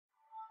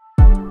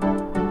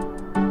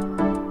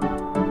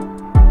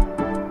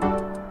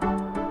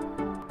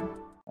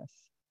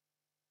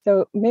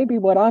So maybe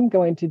what I'm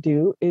going to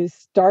do is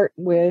start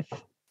with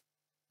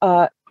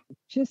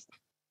just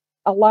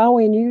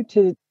allowing you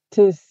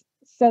to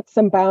set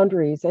some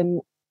boundaries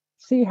and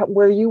see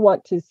where you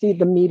want to see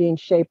the meeting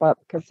shape up,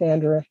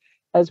 Cassandra,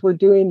 as we're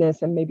doing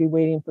this, and maybe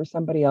waiting for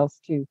somebody else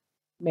to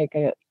make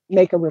a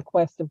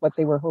request of what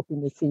they were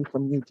hoping to see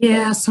from you today.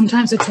 Yeah,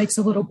 sometimes it takes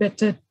a little bit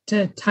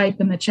to type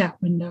in the chat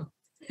window.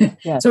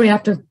 Yes. So we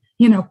have to,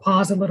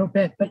 pause a little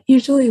bit. But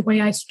usually the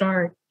way I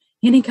start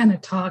any kind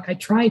of talk, I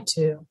try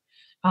to,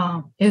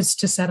 is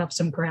to set up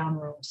some ground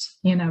rules,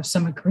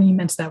 some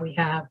agreements that we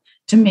have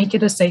to make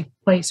it a safe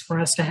place for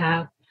us to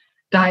have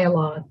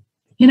dialogue.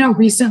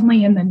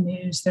 Recently in the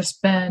news, there's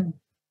been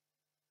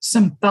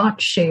some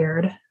thoughts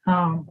shared.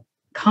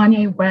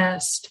 Kanye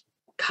West,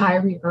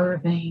 Kyrie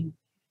Irving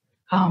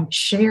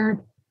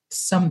shared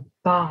some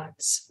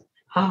thoughts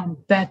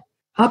that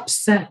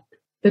upset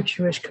the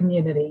Jewish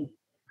community.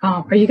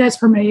 Are you guys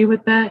familiar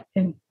with that?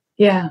 And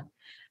yeah.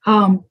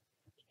 And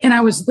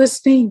I was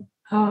listening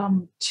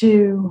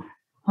to,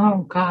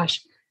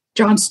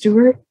 Jon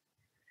Stewart.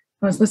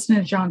 I was listening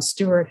to Jon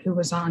Stewart, who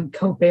was on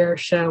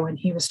Colbert's show, and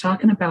he was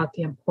talking about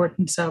the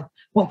importance of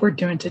what we're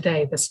doing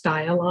today, this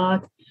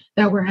dialogue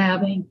that we're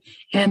having,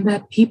 and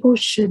that people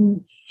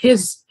shouldn't,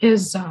 his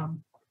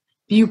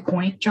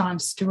viewpoint, Jon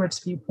Stewart's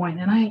viewpoint,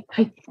 and I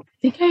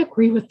think I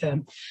agree with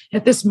them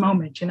at this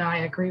moment. I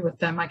agree with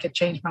them. I could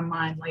change my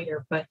mind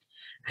later, but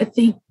I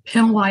think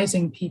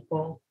penalizing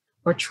people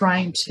or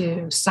trying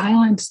to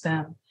silence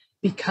them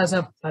because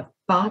of a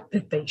thought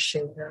that they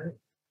share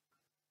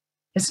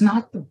is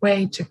not the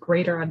way to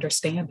greater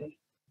understanding.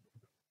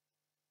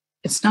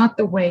 It's not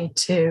the way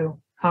to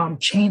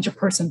change a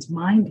person's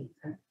mind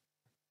even,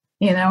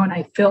 and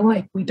I feel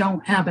like we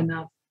don't have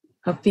enough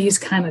of these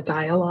kind of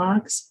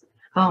dialogues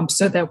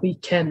so that we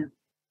can,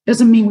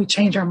 doesn't mean we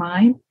change our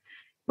mind,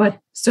 but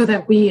so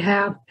that we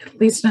have at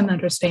least an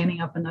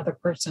understanding of another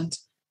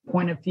person's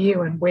point of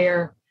view and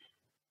where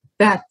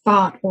that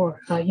thought or,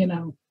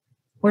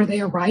 where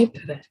they arrived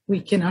at it. We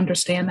can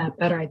understand that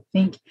better. I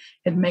think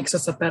it makes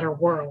us a better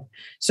world.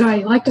 So I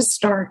like to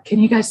start. Can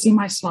you guys see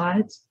my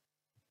slides?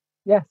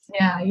 Yes.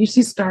 Yeah, I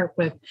usually start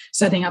with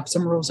setting up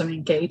some rules of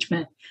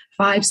engagement.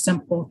 5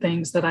 simple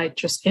things that I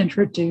just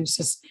introduce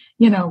is,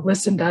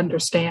 listen to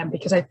understand,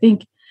 because I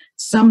think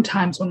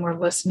sometimes when we're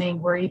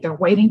listening, we're either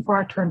waiting for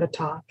our turn to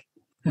talk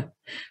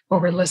or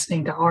we're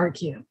listening to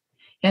argue.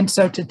 And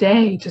so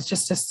today,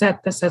 just to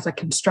set this as a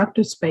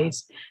constructive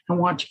space, I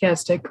want you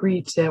guys to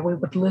agree to, we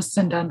would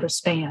listen to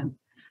understand,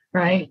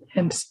 right?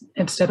 And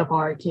instead of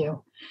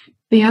argue.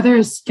 The other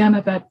is kind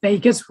of that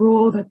Vegas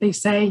rule that they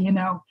say,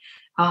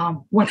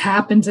 what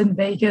happens in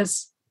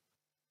Vegas,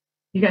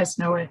 you guys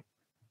know it,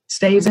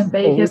 stays in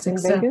Vegas.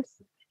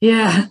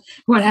 Yeah,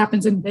 what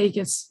happens in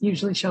Vegas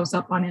usually shows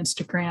up on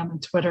Instagram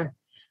and Twitter,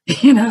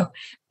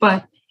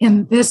 But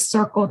in this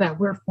circle that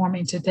we're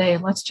forming today,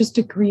 let's just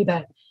agree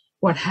that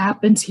what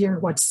happens here,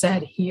 what's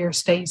said here,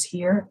 stays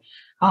here.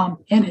 And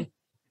it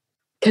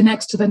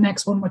connects to the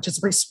next one, which is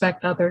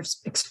respect others'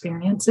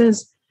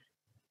 experiences.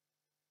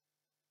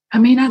 I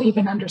may not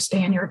even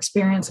understand your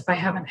experience if I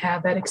haven't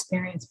had that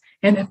experience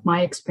and if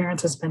my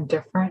experience has been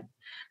different.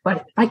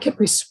 But I could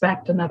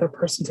respect another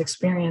person's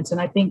experience. And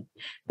I think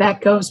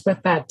that goes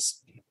with that,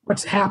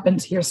 what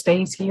happens here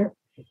stays here.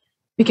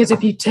 Because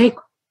if you take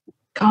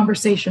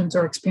conversations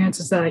or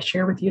experiences that I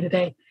share with you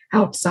today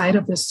outside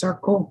of this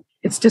circle,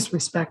 it's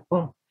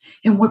disrespectful.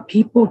 And what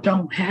people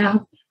don't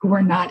have who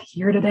are not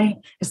here today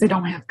is they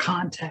don't have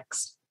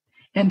context.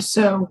 And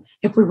so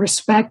if we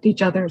respect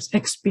each other's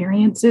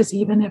experiences,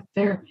 even if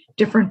they're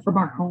different from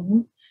our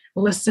own,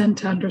 listen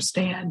to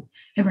understand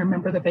and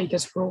remember the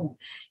Vegas rule.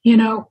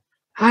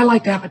 I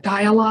like to have a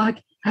dialogue.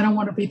 I don't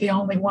want to be the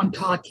only one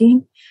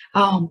talking.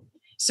 But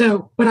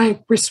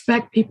I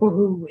respect people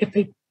who, if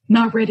they're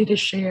not ready to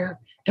share,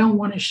 don't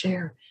want to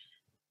share,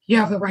 you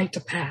have the right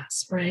to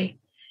pass, right?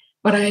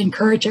 But I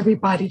encourage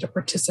everybody to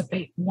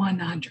participate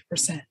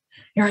 100%.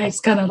 Right? It's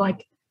kind of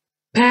like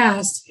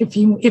pass if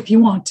you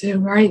want to,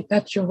 right?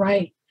 That's your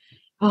right.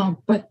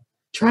 But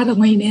try to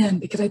lean in,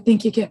 because I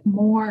think you get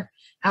more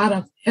out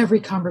of every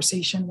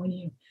conversation when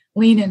you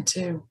lean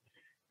into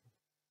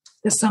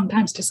the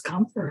sometimes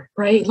discomfort,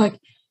 right? Like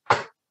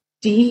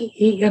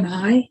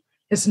DE&I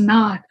is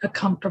not a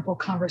comfortable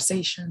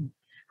conversation.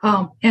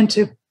 And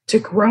to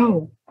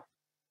growth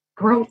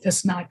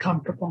is not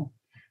comfortable,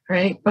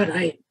 right?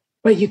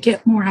 But you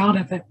get more out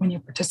of it when you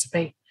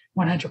participate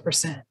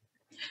 100%.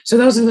 So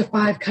those are the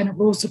 5 kind of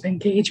rules of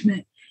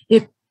engagement.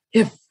 If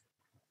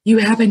you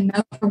have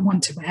another one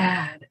to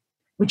add,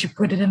 would you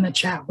put it in the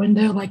chat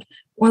window? Like,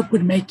 what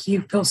would make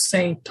you feel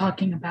safe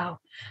talking about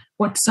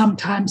what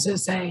sometimes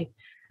is a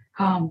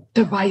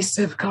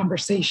divisive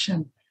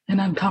conversation, an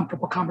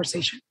uncomfortable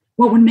conversation?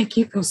 What would make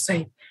you feel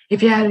safe?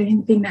 If you had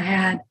anything to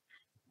add,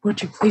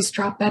 would you please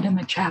drop that in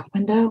the chat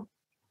window?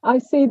 I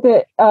see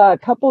that a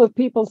couple of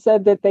people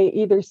said that they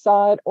either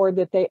saw it or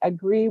that they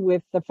agree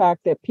with the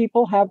fact that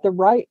people have the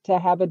right to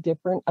have a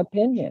different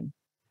opinion.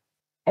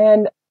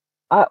 And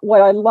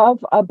what I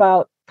love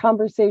about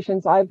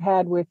conversations I've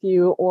had with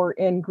you or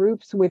in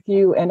groups with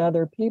you and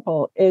other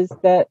people is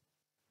that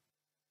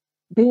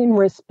being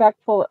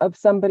respectful of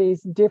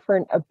somebody's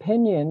different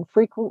opinion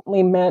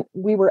frequently meant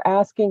we were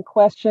asking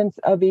questions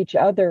of each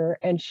other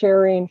and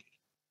sharing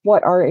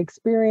what our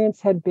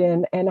experience had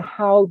been and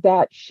how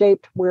that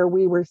shaped where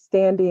we were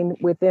standing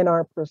within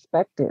our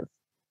perspective.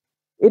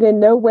 It in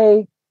no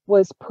way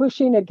was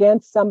pushing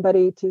against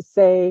somebody to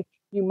say,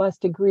 you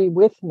must agree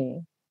with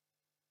me.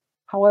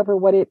 However,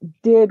 what it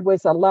did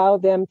was allow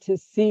them to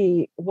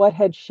see what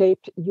had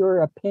shaped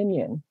your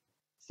opinion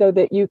so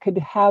that you could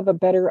have a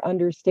better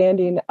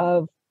understanding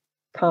of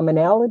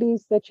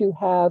commonalities that you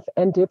have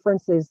and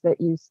differences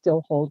that you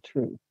still hold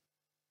true.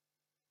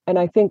 And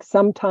I think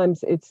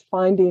sometimes it's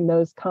finding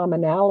those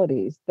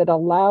commonalities that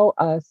allow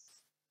us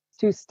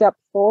to step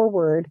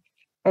forward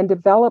and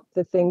develop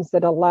the things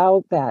that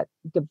allow that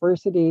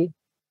diversity,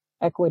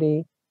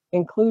 equity,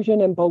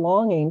 inclusion, and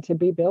belonging to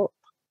be built.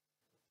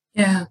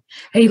 Yeah.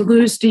 Hey,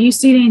 Luz, do you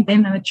see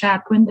anything in the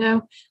chat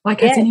window?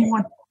 Like, has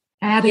anyone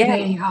added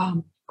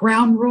a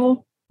ground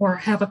rule or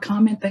have a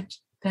comment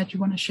that you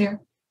want to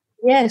share?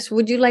 Yes.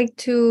 Would you like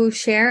to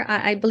share?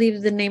 I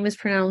believe the name is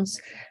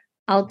pronounced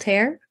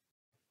Altair.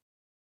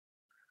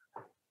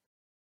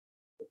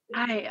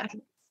 I'm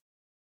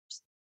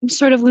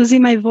sort of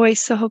losing my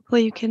voice, so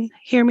hopefully you can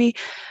hear me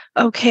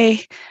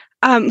okay.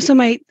 So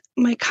my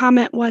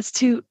comment was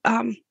to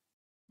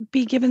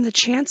be given the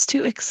chance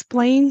to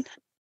explain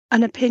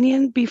an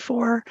opinion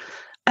before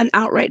an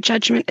outright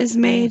judgment is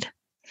made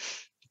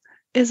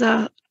is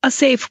a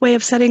safe way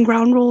of setting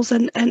ground rules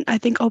and I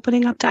think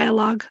opening up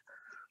dialogue.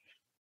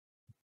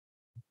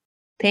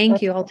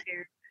 Thank you,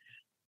 Altair.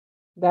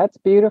 That's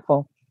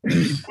beautiful.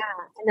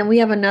 And then we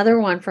have another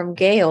one from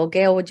Gail.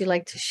 Gail, would you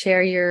like to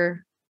share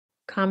your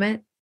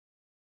comment?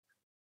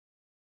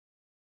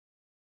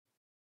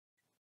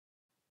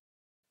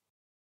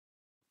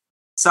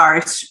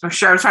 Sorry, I'm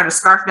sure I was trying to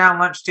scarf down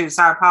lunch too,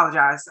 so I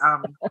apologize.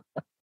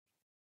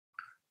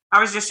 I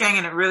was just saying,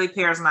 and it really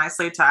pairs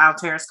nicely to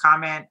Altair's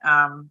comment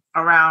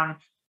around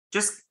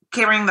just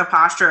carrying the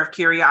posture of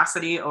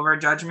curiosity over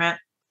judgment,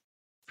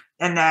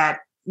 and that,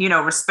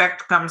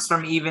 respect comes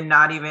from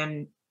not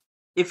even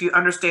if you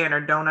understand or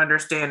don't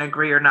understand,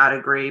 agree or not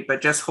agree,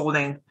 but just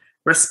holding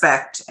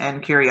respect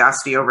and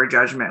curiosity over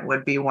judgment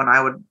would be one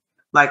I would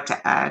like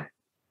to add.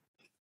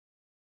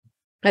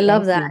 I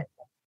love that.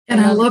 And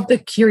I love the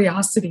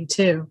curiosity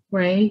too,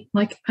 right?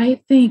 Like,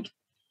 I think,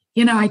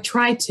 I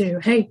try to,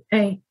 hey,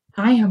 I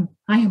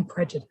am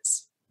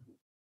prejudiced.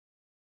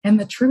 And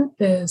the truth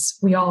is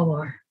we all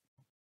are.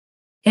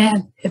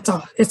 And it's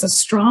a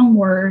strong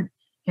word.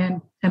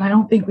 And I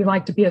don't think we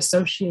like to be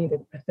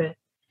associated with it,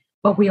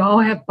 but we all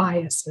have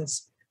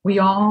biases. We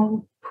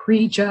all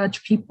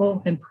prejudge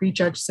people and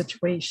prejudge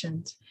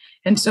situations.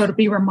 And so to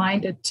be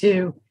reminded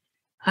to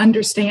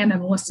understand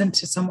and listen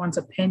to someone's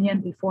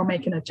opinion before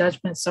making a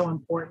judgment is so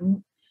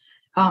important.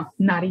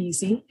 Not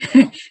easy,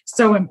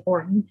 so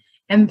important.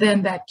 And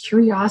then that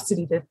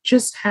curiosity, to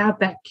just have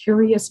that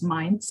curious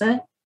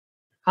mindset,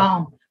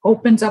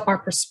 opens up our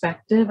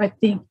perspective. I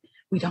think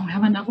we don't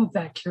have enough of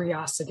that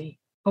curiosity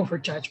over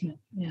judgment.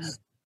 Yeah.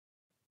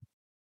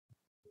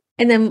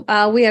 And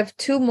then we have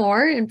two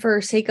more, and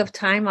for sake of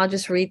time, I'll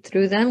just read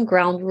through them.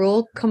 Ground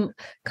rule: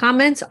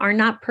 comments are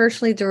not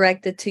personally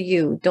directed to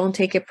you. Don't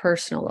take it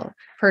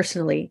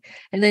personally.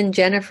 And then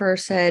Jennifer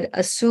said,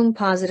 assume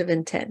positive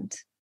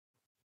intent.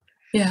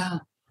 Yeah.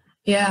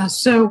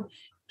 So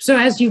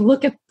as you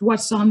look at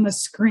what's on the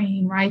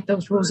screen, right,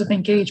 those rules of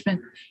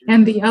engagement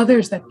and the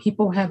others that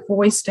people have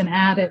voiced and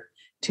added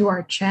to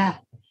our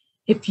chat,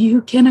 if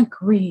you can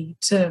agree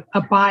to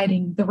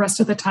abiding the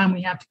rest of the time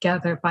we have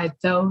together by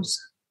those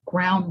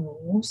ground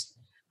rules,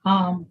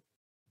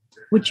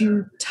 would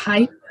you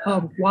type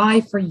a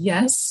Y for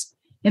yes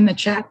in the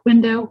chat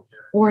window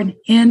or an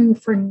N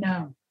for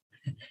no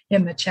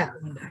in the chat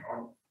window?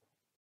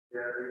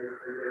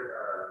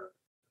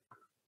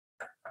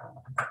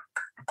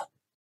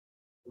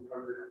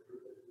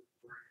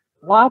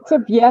 Lots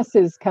of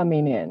yeses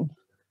coming in.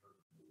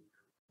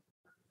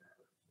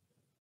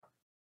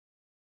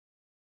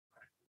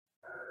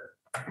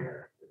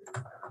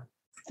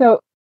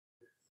 So,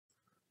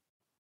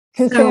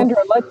 Cassandra,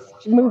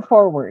 let's move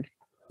forward.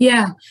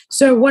 Yeah.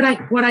 So what I'd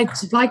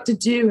like to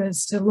do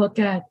is to look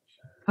at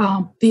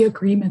the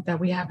agreement that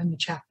we have in the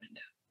chat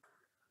window,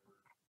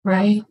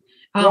 right?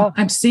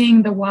 I'm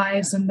seeing the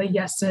Y's and the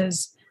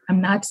yeses. I'm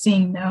not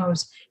seeing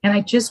no's. And I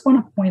just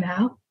want to point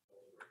out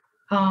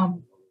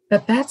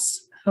that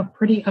that's a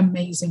pretty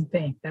amazing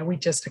thing that we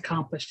just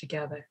accomplished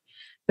together,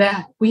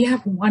 that we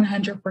have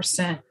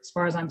 100%, as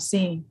far as I'm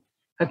seeing,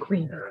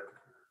 agreement.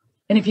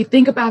 And if you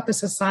think about the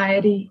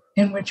society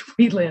in which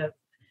we live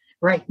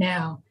right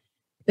now,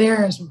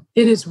 it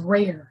is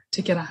rare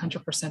to get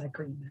 100%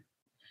 agreement.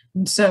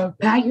 And so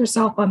pat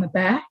yourself on the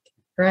back,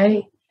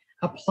 right?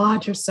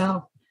 Applaud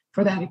yourself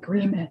for that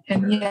agreement.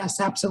 And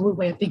yes,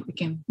 absolutely, I think we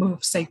can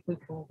move safely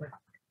forward.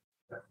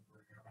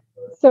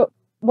 So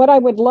what I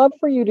would love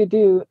for you to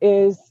do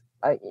is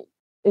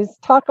is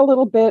talk a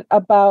little bit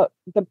about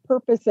the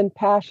purpose and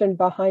passion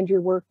behind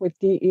your work with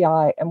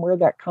DEI and where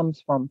that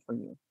comes from for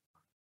you.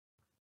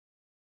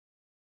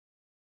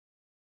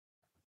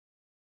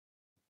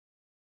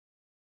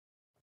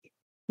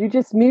 You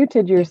just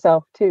muted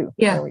yourself too.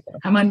 Yeah, there we go.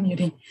 I'm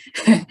unmuting.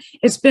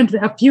 It's been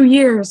a few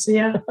years.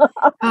 Yeah.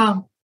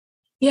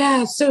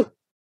 Yeah. So,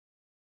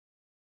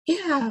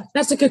 yeah,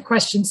 that's a good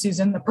question,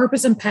 Susan. The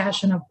purpose and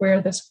passion of where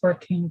this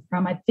work came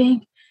from. I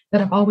think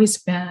that I've always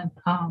been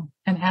an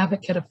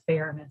advocate of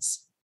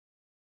fairness.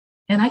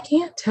 And I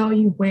can't tell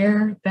you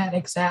where that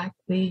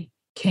exactly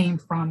came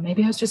from.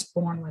 Maybe I was just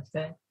born with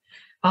it.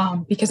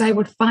 Because I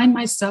would find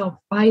myself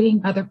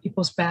fighting other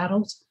people's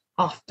battles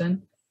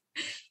often,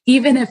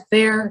 even if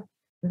their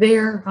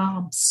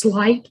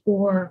slight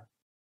or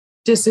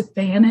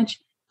disadvantage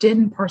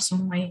didn't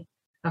personally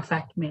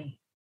affect me.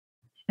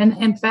 And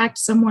in fact,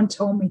 someone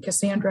told me,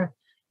 Cassandra,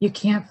 you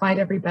can't fight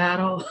every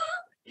battle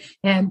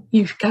and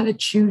you've got to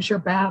choose your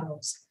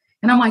battles.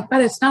 And I'm like,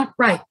 but it's not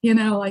right,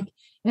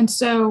 and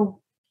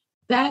so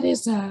that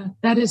is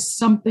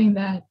something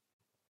that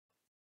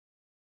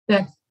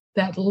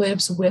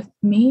lives with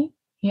me,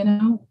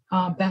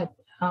 that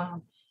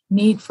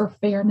need for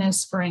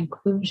fairness, for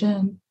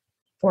inclusion,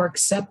 for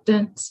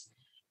acceptance,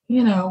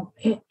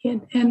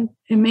 and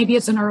maybe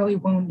it's an early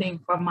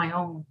wounding from my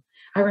own.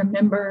 I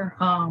remember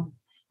in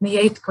the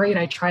 8th grade,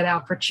 I tried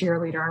out for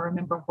cheerleader. I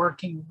remember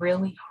working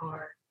really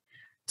hard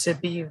to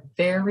be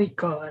very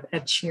good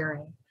at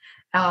cheering.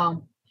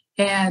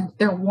 And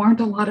there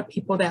weren't a lot of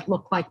people that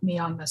looked like me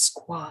on the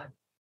squad.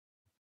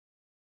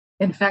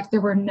 In fact, there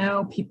were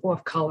no people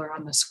of color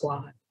on the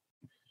squad.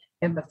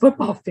 In the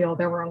football field,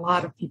 there were a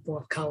lot of people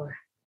of color.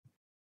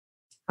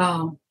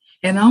 And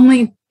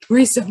only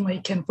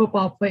recently can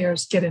football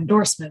players get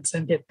endorsements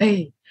and get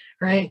paid,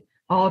 right?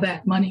 All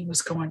that money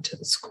was going to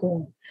the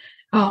school.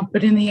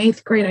 But in the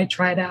 8th grade, I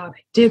tried out.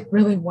 I did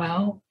really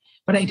well,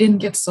 but I didn't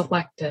get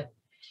selected.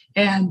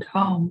 And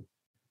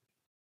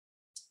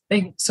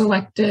they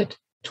selected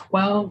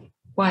 12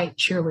 white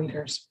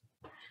cheerleaders.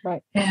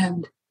 Right.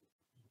 And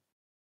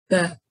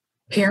the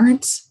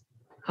parents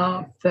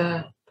of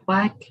the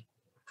Black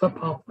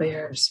football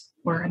players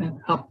were in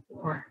an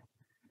uproar.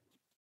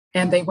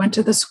 And they went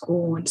to the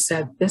school and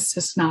said, this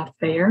is not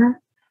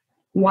fair.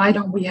 Why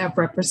don't we have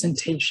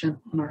representation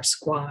on our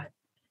squad?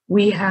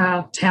 We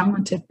have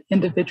talented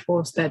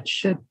individuals that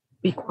should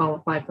be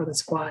qualified for the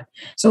squad.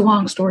 So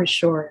long story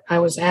short, I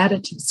was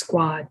added to the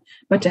squad,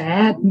 but to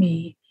add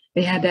me,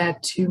 they had to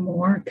add 2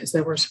 more because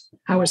I was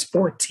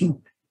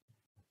 14th.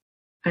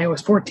 I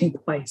was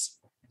 14th place.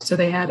 So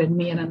they added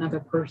me and another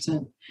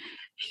person.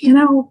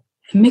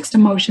 Mixed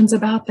emotions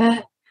about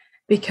that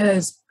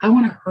because I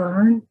want to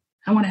earn,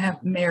 I want to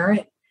have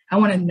merit. I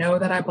want to know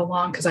that I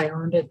belong because I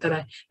earned it,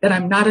 that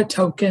I'm not a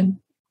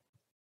token,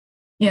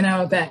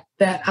 that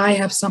I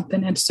have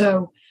something. And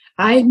so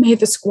I made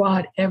the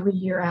squad every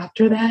year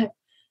after that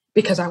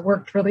because I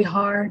worked really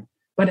hard.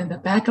 But in the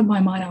back of my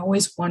mind, I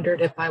always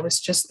wondered if I was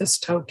just this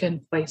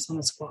token place on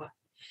the squad.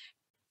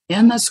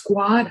 In the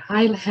squad,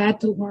 I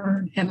had to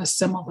learn and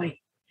assimilate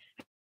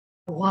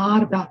a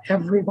lot about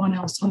everyone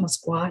else on the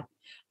squad.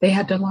 They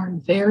had to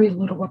learn very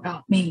little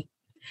about me.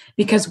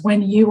 Because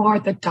when you are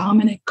the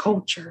dominant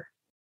culture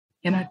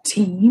in a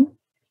team,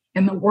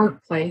 in the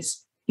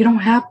workplace, you don't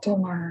have to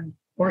learn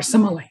or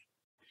assimilate.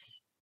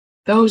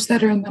 Those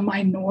that are in the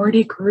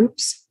minority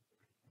groups,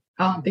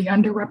 the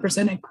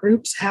underrepresented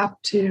groups,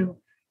 have to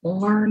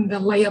learn the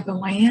lay of the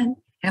land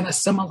and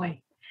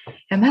assimilate.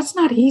 And that's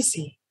not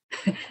easy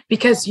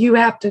because you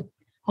have to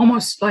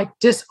almost like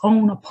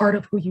disown a part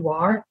of who you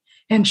are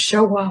and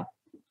show up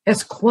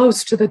as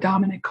close to the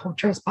dominant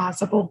culture as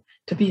possible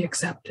to be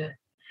accepted.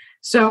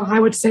 So I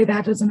would say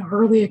that is an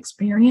early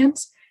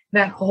experience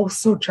that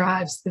also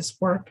drives this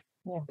work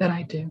that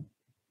I do.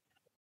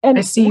 And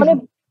I see.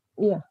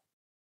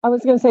 I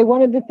was going to say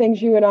one of the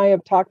things you and I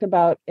have talked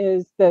about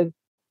is the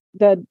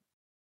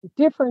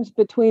difference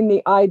between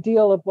the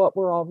ideal of what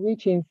we're all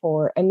reaching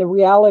for and the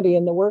reality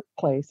in the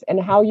workplace,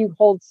 and how you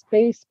hold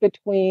space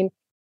between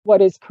what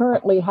is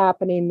currently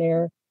happening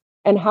there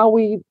and how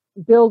we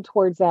build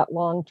towards that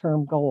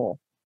long-term goal.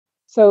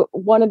 So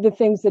one of the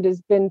things that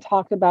has been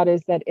talked about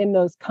is that in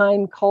those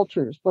kind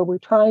cultures where we're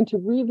trying to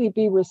really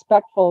be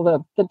respectful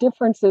of the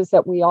differences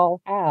that we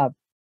all have,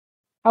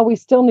 how we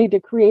still need to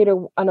create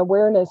an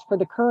awareness for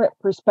the current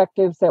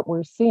perspectives that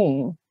we're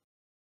seeing,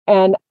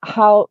 and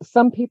how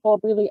some people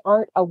really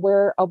aren't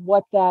aware of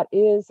what that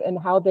is and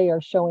how they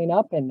are showing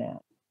up in that.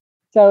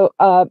 So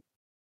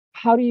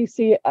how do you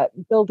see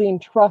building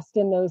trust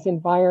in those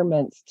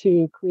environments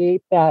to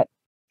create that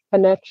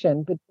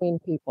connection between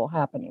people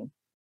happening?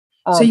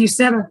 So you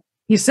said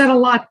a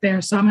lot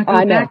there. So I'm going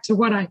to go back to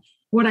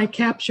what I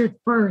captured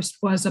first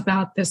was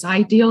about this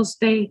ideal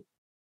state,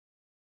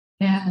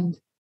 and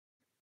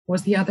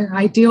was the other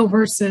ideal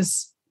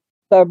versus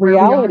the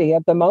reality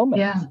of the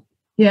moment.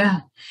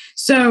 Yeah.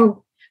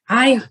 So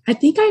I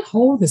think I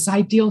hold this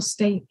ideal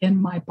state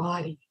in my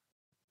body.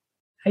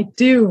 I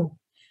do.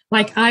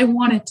 Like I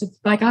want it to,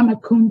 like I'm a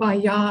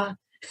kumbaya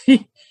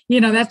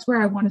That's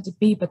where I wanted to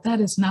be, but that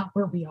is not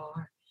where we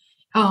are.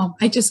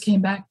 I just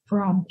came back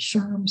from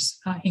SHRM's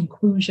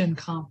inclusion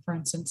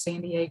conference in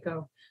San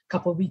Diego a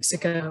couple of weeks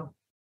ago,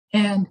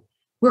 and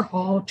we're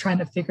all trying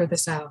to figure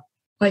this out.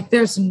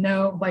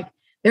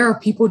 There are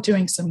people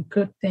doing some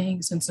good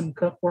things and some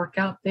good work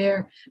out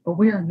there, but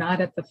we are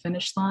not at the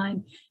finish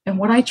line. And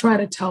what I try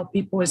to tell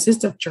people is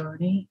it's a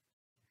journey.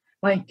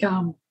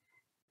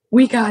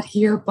 We got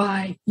here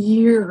by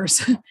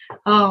years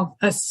of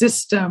a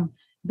system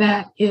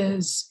that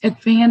is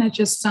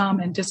advantages some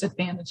and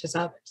disadvantages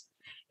others.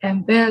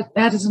 And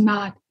that is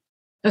not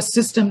a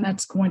system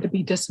that's going to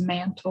be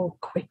dismantled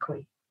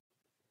quickly,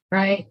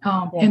 right?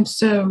 And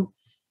so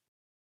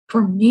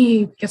for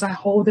me, because I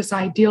hold this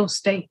ideal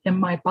state in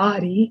my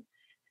body,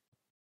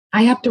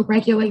 I have to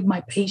regulate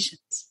my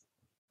patience.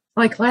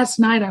 Like last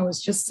night, I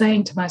was just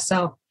saying to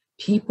myself,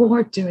 people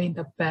are doing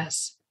the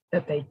best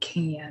that they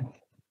can.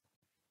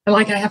 And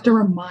I have to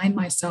remind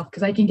myself,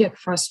 because I can get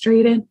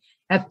frustrated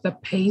at the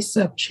pace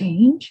of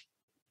change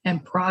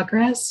and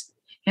progress.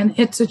 And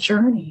it's a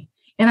journey.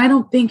 And I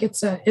don't think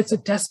it's a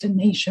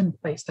destination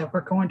place that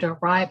we're going to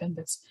arrive in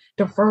this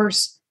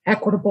diverse,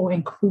 equitable,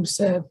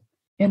 inclusive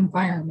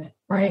environment,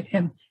 right?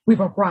 And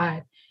we've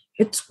arrived.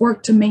 It's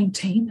work to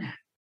maintain that,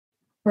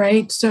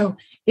 right? So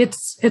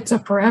it's a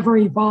forever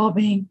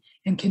evolving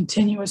and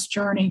continuous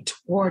journey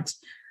towards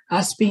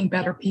us being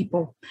better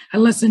people. I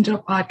listened to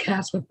a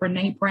podcast with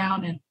Brene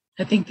Brown, and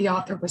I think the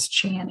author was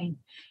Channing,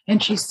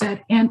 and she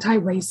said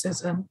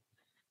anti-racism,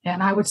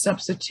 and I would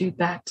substitute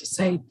that to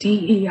say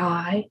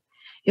DEI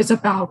is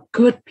about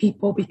good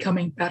people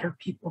becoming better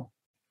people.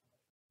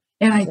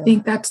 And I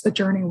think that's the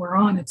journey we're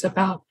on. It's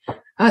about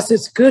us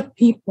as good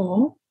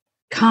people,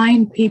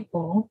 kind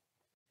people,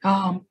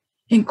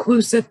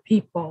 inclusive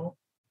people,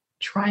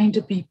 trying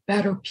to be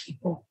better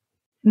people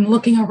and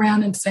looking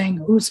around and saying,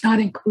 who's not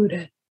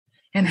included?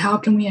 And how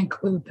can we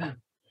include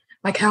them?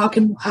 How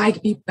can I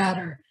be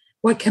better?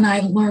 What can I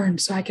learn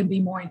so I can be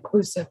more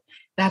inclusive?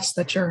 That's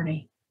the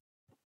journey.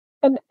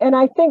 And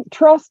I think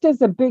trust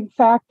is a big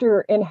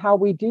factor in how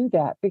we do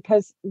that,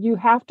 because you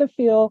have to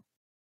feel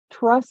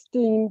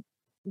trusting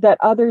that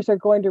others are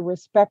going to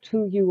respect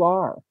who you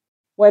are,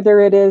 whether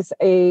it is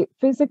a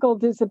physical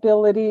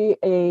disability,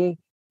 a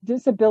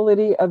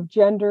disability of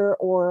gender,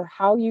 or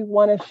how you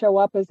want to show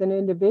up as an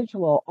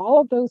individual. All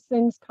of those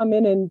things come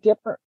in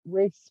different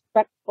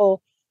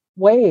respectful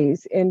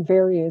ways in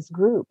various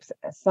groups.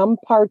 Some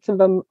parts of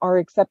them are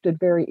accepted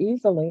very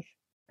easily,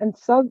 and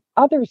some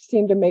others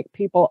seem to make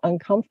people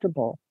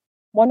uncomfortable.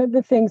 One of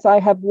the things I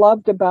have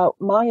loved about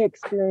my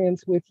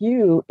experience with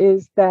you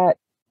is that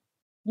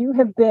you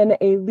have been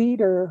a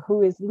leader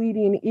who is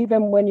leading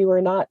even when you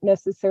are not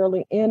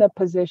necessarily in a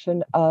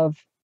position of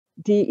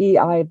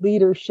DEI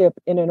leadership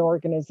in an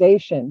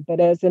organization, but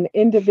as an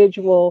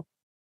individual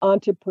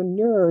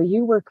entrepreneur,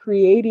 you were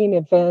creating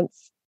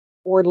events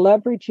or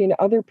leveraging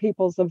other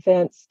people's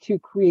events to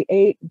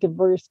create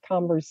diverse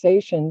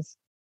conversations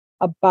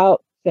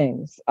about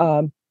things.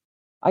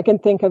 I can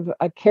think of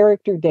a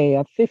character day,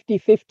 a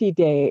 50-50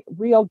 day,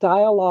 real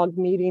dialogue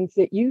meetings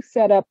that you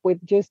set up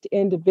with just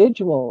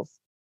individuals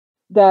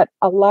that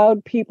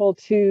allowed people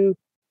to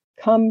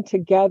come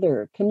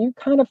together. Can you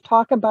kind of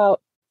talk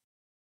about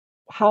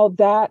how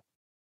that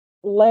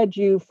led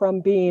you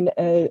from being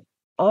an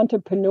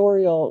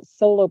entrepreneurial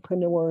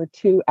solopreneur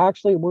to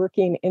actually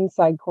working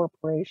inside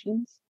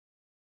corporations?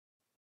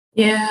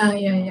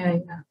 Yeah.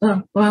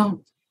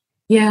 Well,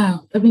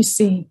 let me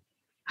see.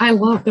 I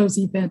love those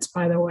events,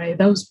 by the way.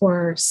 Those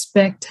were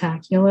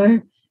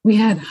spectacular. We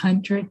had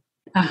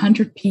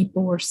 100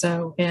 people or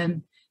so,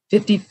 and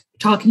 50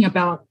 talking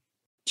about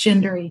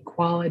gender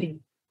equality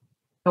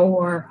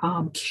or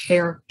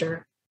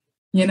character,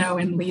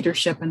 and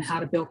leadership and how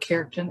to build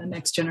character in the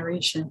next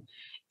generation,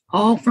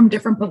 all from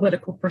different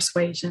political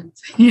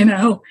persuasions,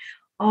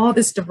 all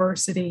this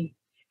diversity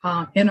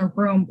in a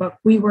room. But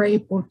we were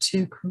able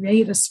to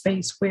create a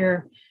space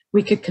where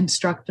we could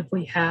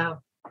constructively have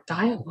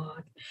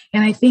dialogue.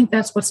 And I think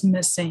that's what's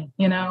missing,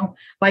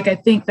 I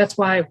think that's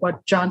why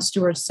what Jon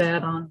Stewart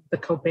said on the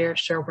Colbert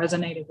Show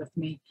resonated with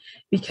me,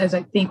 because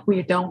I think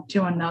we don't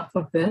do enough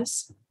of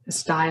this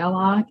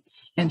dialogue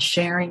and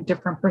sharing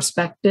different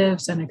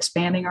perspectives and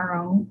expanding our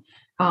own.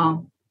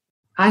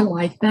 I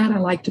like that. I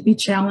like to be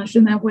challenged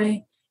in that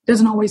way. It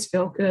doesn't always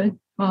feel good,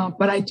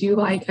 but I do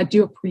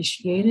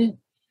appreciate it.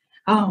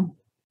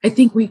 I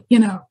think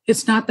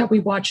it's not that we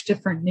watch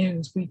different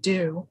news, we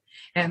do.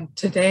 And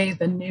today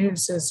the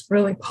news is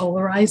really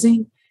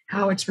polarizing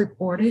how it's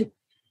reported.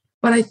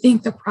 But I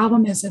think the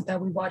problem isn't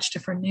that we watch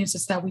different news,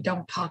 it's that we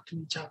don't talk to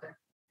each other.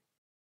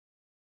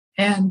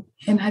 And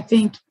I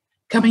think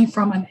coming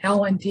from an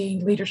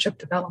L&D leadership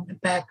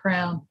development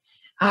background,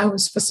 I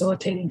was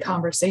facilitating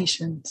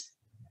conversations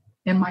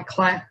in my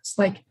class.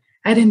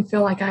 I didn't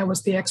feel like I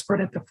was the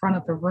expert at the front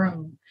of the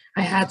room.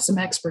 I had some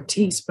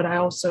expertise, but I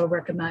also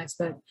recognized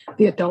that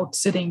the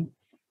adults sitting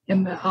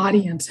in the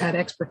audience had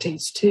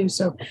expertise too.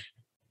 So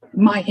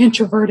my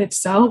introverted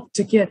self,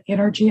 to get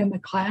energy in the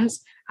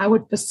class, I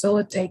would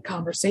facilitate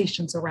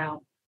conversations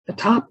around the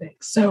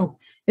topic. So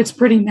it's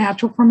pretty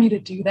natural for me to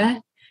do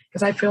that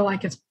because I feel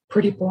like it's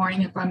pretty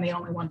boring if I'm the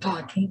only one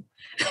talking,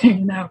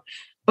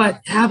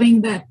 but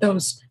having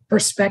those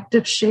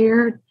perspectives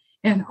shared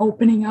and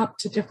opening up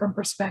to different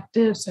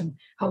perspectives and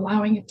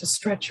allowing it to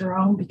stretch your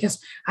own,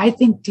 because I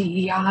think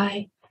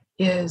DEI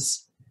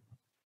is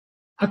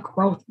a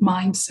growth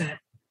mindset.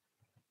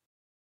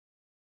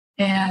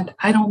 And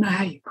I don't know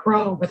how you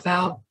grow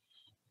without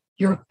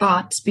your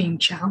thoughts being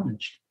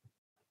challenged.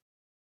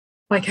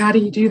 Like, how do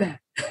you do that?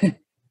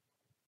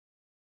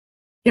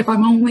 If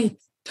I'm only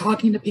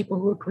talking to people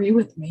who agree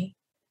with me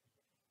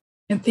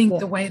and think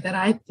the way that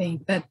I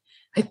think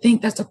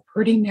that's a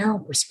pretty narrow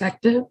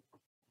perspective.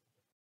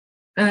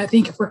 And I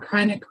think if we're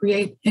trying to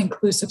create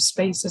inclusive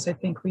spaces, I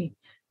think we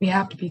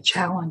have to be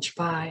challenged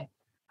by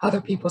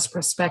other people's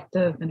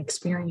perspective and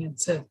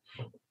experiences,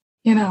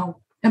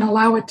 and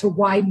allow it to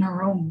widen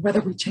our own, whether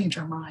we change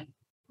our mind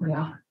or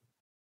not.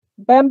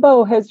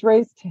 Bambo has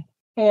raised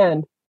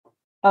hand.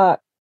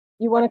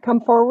 You want to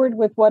come forward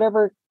with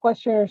whatever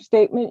question or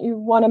statement you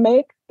want to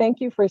make?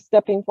 Thank you for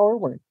stepping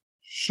forward.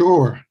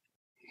 Sure.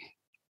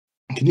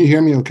 Can you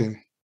hear me okay?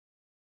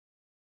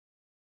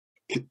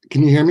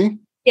 Can you hear me?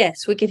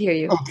 Yes, we can hear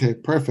you. Okay,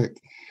 perfect.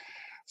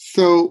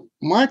 So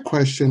my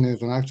question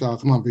is, and actually I'll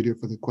come on video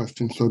for the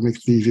question so it makes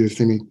it easier to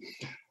see me.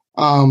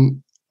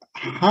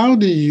 How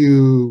do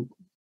you,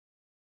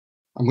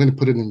 I'm going to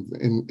put it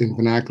in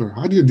vernacular,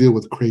 how do you deal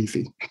with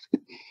crazy?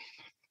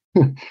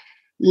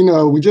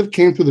 We just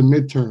came through the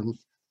midterms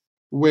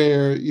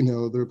where,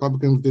 the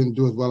Republicans didn't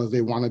do as well as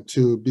they wanted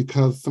to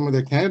because some of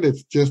their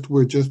candidates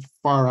were just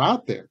far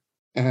out there.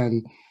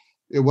 And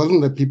it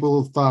wasn't that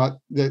people thought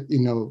that,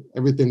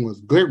 everything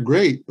was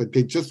great, but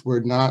they just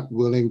were not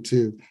willing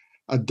to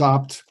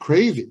adopt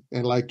crazy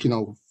and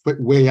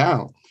way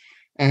out.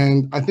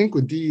 And I think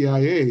with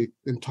DEIA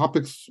and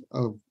topics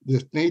of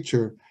this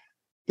nature,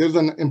 there's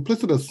an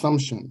implicit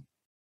assumption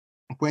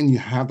when you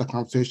have the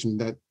conversation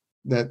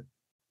that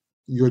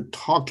you're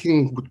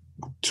talking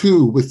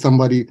with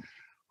somebody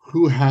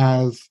who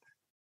has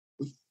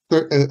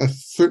a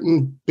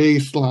certain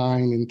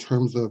baseline in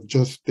terms of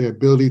just their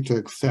ability to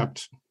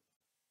accept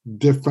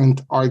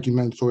different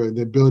arguments or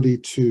the ability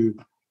to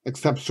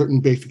accept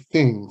certain basic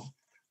things.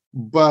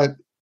 But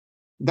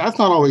that's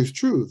not always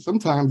true.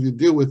 Sometimes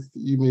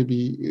you may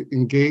be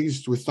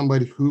engaged with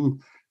somebody who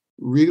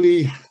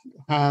really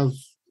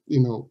has,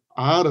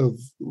 out of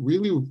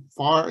really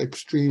far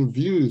extreme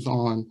views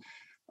on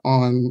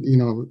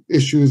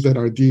issues that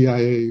are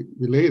DEIA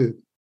related.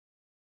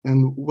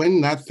 And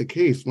when that's the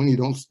case, when you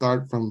don't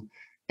start from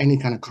any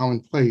kind of common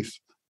place,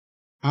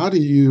 how do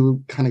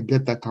you kind of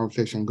get that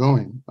conversation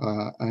going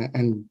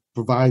and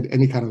provide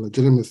any kind of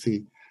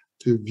legitimacy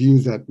to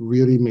views that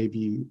really may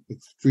be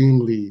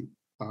extremely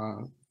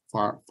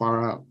far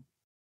out?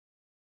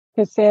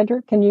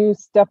 Cassandra, can you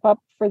step up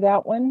for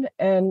that one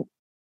and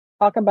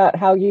talk about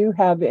how you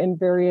have in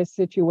various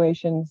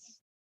situations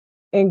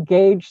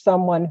engaged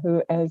someone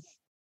who, as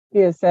he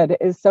has said,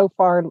 is so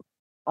far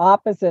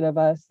opposite of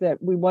us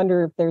that we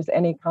wonder if there's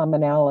any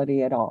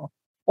commonality at all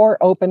or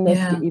openness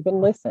to even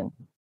listen?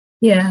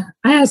 Yeah,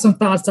 I have some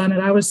thoughts on it.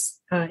 I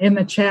was in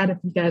the chat. If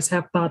you guys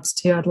have thoughts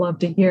too, I'd love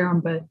to hear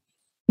them. But,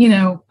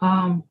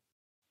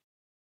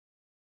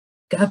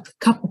 got a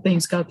couple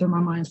things go through my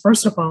mind.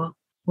 First of all,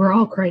 we're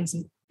all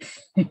crazy.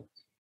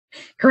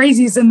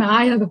 Crazy is in the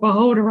eye of the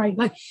beholder, right?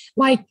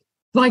 Like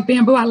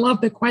Bamboo, I love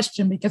the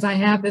question because I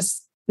had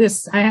this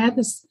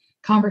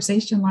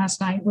conversation last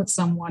night with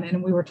someone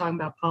and we were talking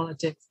about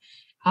politics.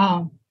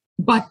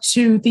 But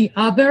to the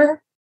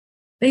other,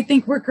 they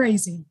think we're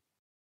crazy.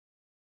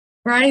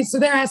 Right? So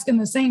they're asking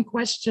the same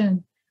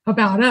question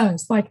about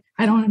us. Like,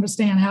 I don't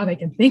understand how they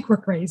can think we're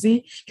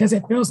crazy because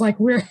it feels like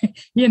we're,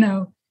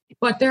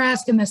 but they're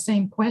asking the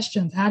same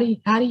questions. How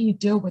do you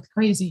deal with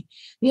crazy?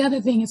 The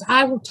other thing is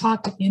I will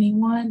talk to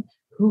anyone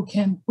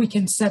we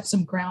can set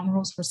some ground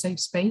rules for safe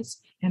space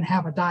and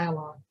have a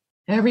dialogue.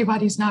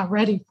 Everybody's not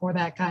ready for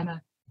that kind of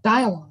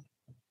dialogue,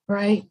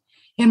 right?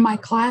 In my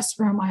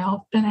classroom, I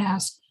often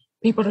ask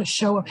people to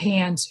show of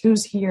hands,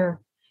 who's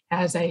here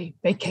as a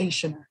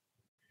vacationer?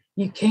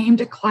 You came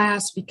to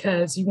class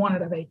because you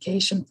wanted a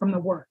vacation from the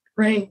work,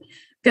 right?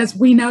 Because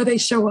we know they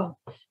show up.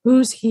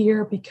 Who's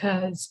here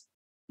because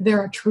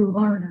they're a true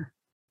learner?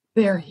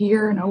 They're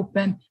here and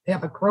open. They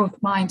have a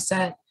growth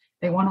mindset.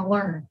 They want to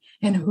learn.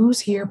 And who's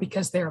here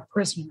because they're a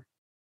prisoner?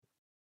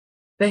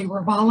 They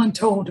were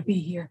voluntold to be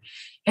here.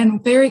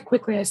 And very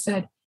quickly I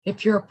said,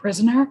 if you're a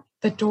prisoner,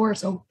 the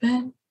door's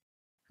open.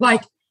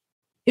 Like,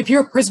 if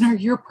you're a prisoner,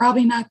 you're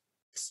probably not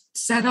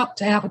set up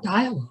to have a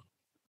dialogue.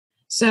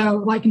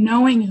 So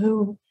knowing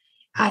who,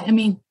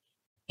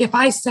 if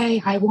I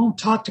say I won't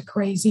talk to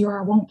crazy or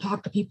I won't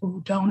talk to people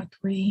who don't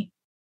agree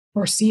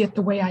or see it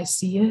the way I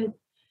see it,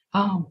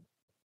 I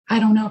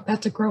don't know if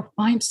that's a growth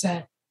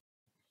mindset,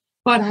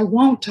 but I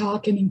won't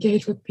talk and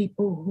engage with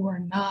people who are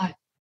not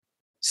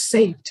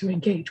safe to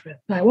engage with.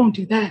 I won't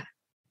do that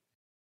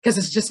because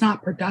it's just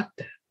not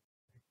productive,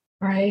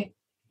 right?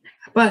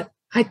 But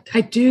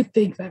I do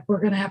think that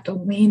we're going to have to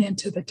lean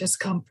into the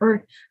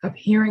discomfort of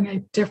hearing a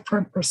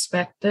different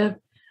perspective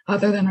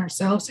other than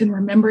ourselves, and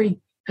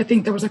remembering, I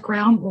think there was a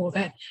ground rule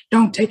that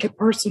don't take it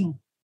personal.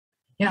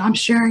 I'm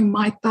sharing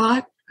my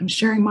thought, I'm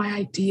sharing my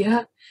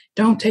idea.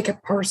 Don't take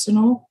it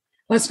personal.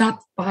 Let's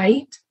not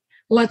fight.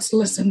 Let's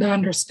listen to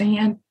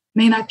understand.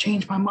 May not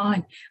change my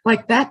mind.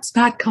 Like, that's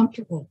not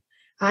comfortable.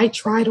 I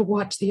try to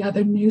watch the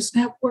other news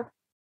network.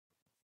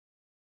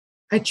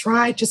 I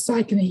try just so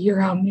I can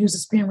hear how news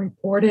is being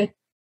reported.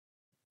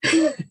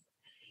 It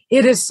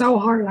is so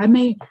hard. I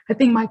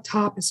think my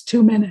top is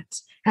 2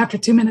 minutes. After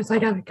 2 minutes, I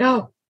got to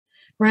go,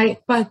 right?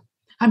 But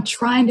I'm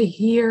trying to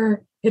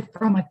hear it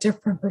from a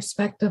different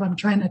perspective. I'm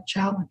trying to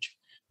challenge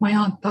my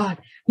own thought.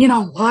 A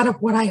lot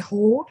of what I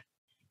hold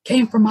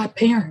came from my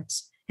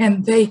parents,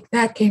 and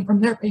that came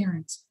from their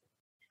parents.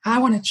 I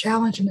want to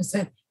challenge them and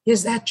say,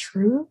 is that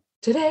true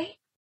today?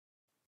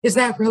 Is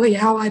that really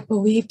how I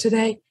believe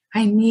today?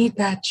 I need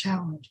that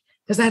challenge.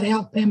 Does that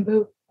help,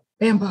 Bamboo?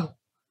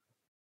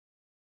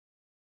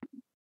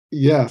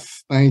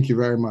 Yes, thank you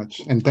very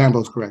much. And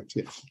Bamboo's correct,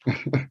 yes.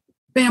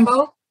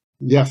 Bamboo?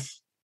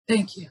 Yes.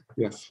 Thank you.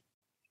 Yes.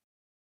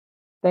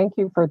 Thank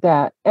you for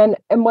that. And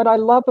what I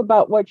love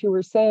about what you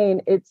were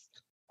saying, it's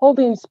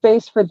holding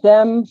space for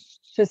them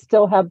to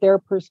still have their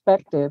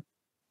perspective,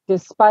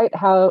 despite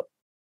how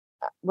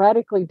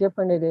radically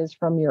different it is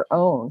from your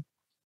own,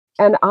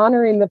 and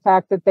honoring the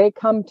fact that they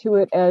come to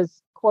it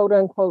as quote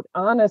unquote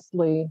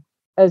honestly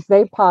as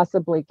they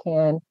possibly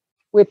can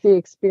with the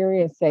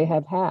experience they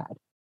have had.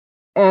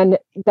 And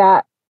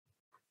that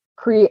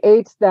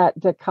creates that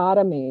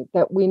dichotomy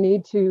that we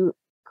need to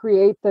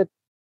create the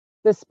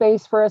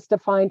space for us to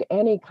find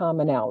any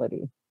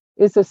commonality.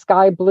 Is the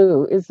sky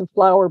blue? Is the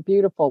flower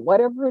beautiful?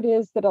 Whatever it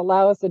is that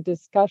allows a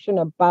discussion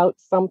about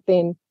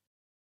something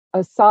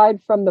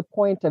aside from the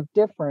point of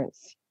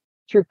difference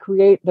to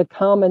create the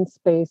common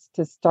space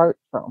to start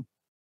from.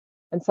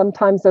 And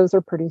sometimes those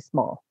are pretty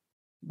small,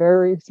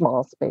 very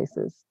small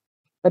spaces.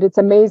 But it's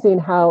amazing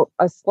how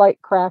a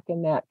slight crack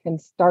in that can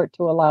start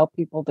to allow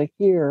people to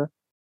hear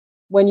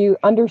when you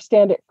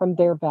understand it from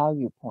their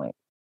value point.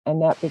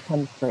 And that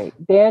becomes great.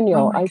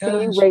 Daniel, I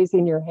see you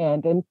raising your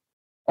hand.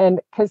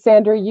 And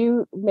Cassandra,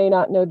 you may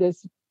not know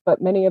this,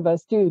 but many of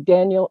us do.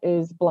 Daniel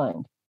is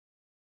blind.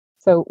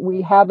 So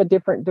we have a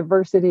different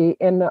diversity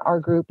in our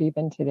group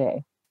even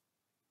today.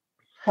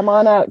 Come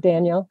on out,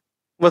 Daniel.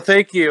 Well,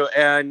 thank you.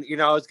 And,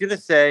 I was going to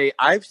say,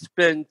 I've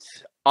spent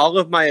all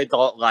of my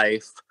adult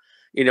life,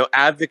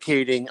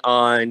 advocating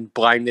on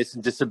blindness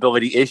and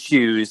disability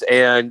issues.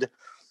 And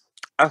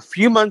a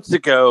few months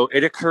ago,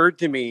 it occurred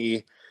to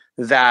me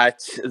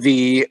that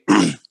the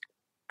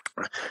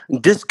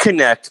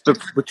disconnect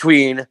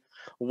between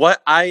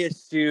what I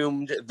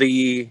assumed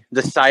the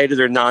sighted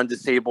or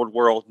non-disabled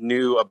world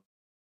knew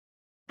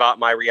about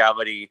my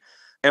reality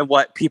and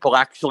what people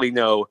actually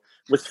know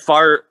was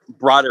far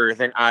broader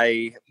than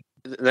I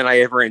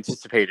ever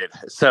anticipated.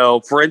 So,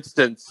 for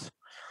instance,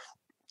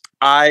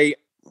 I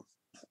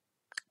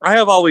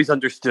have always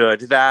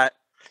understood that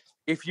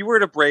if you were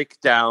to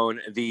break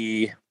down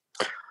the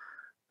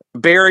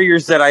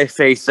barriers that I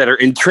face that are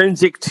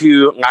intrinsic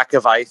to lack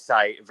of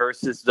eyesight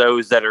versus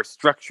those that are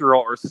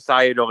structural or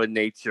societal in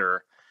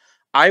nature,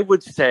 I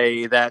would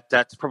say that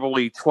that's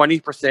probably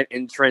 20%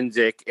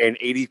 intrinsic and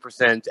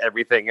 80%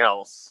 everything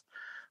else.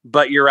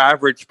 But your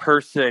average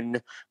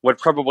person would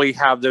probably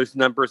have those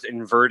numbers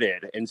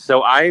inverted. And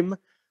so I'm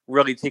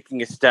really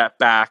taking a step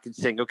back and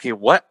saying, okay,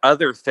 what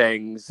other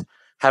things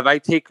have I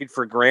taken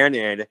for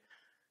granted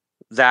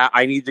that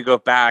I need to go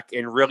back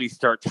and really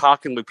start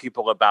talking with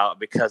people about,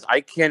 because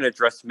I can't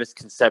address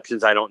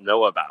misconceptions I don't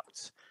know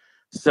about.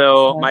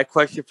 So my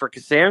question for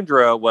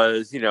Cassandra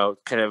was,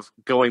 kind of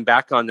going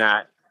back on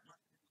that.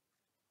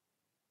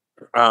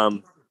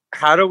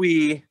 How do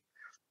we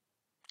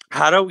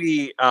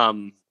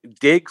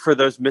dig for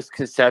those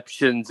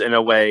misconceptions in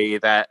a way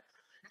that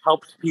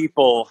helps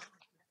people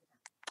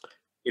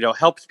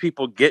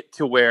get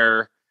to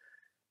where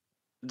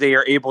they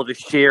are able to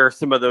share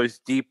some of those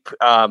deep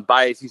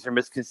biases or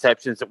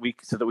misconceptions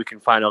so that we can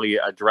finally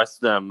address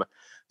them,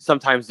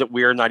 sometimes that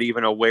we're not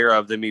even aware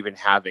of them even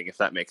having, if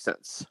that makes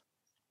sense.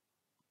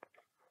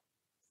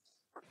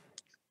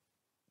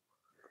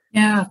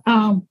 Yeah.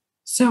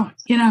 So,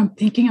 I'm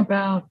thinking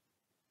about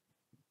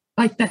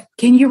like that.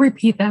 Can you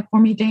repeat that for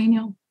me,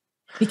 Daniel?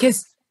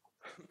 Because,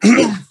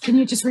 can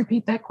you just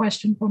repeat that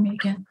question for me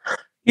again?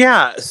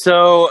 Yeah.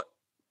 So,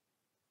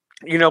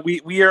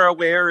 we are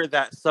aware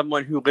that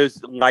someone who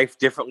lives life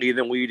differently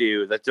than we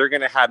do, that they're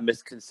going to have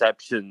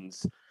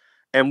misconceptions,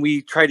 and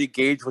we try to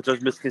gauge what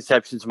those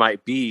misconceptions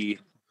might be.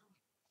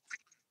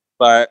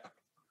 But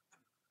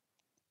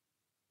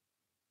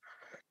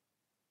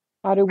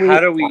how do we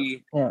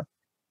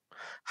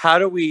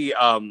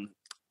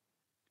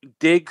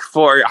dig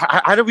for,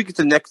 how do we get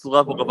the next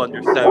level of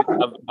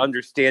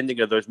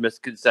understanding of those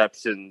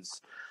misconceptions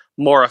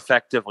more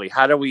effectively?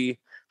 How do we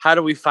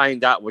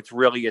find out what's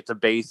really at the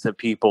base of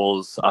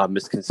people's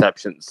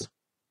misconceptions?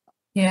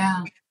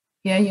 Yeah.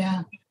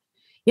 You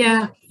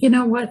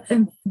know what?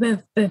 And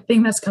the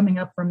thing that's coming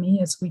up for me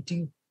is we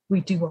do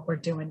what we're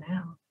doing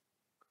now.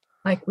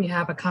 Like, we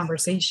have a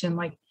conversation,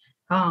 like,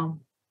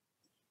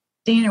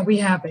 Dana, we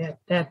have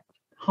at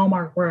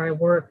Hallmark where I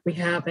work, we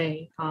have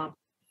a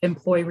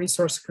employee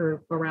resource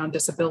group around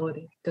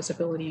disability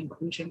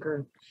inclusion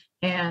group.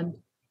 And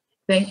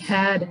they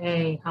had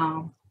a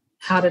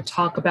how to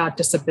talk about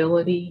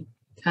disability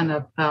kind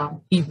of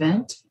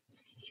event.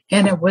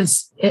 And it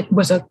was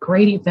a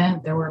great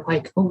event. There were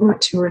like over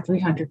 200 or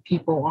 300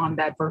 people on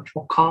that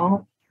virtual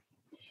call.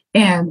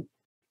 And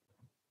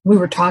we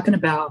were talking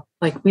about,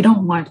 like, we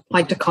don't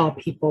like to call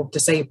people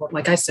disabled.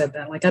 Like I said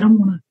that, like, I don't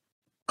want to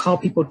call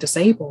people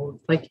disabled.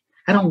 Like,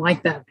 I don't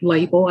like that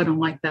label. I don't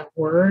like that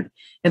word.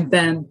 And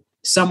then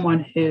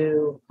someone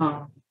who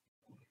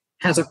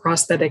has a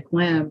prosthetic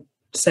limb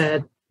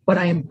said, but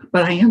I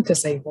am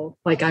disabled.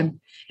 Like, and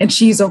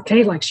she's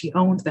okay. Like, she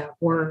owns that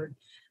word.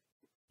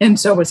 And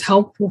so it was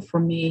helpful for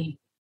me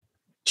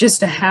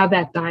just to have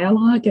that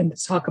dialogue and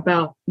to talk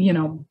about,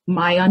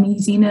 my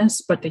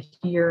uneasiness, but to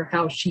hear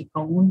how she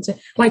owns it.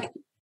 Like,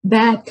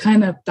 that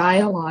kind of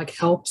dialogue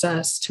helps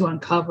us to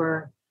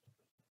uncover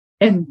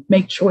and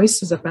make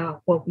choices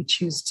about what we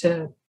choose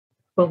to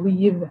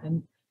believe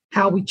and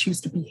how we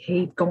choose to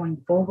behave going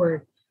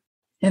forward.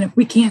 And if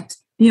we can't,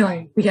 we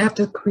have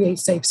to create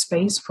safe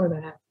space for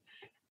that.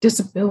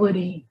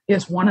 Disability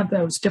is one of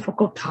those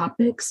difficult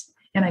topics.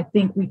 And I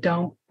think we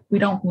don't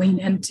lean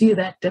into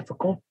that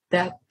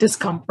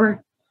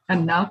discomfort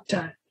enough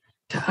to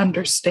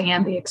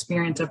understand the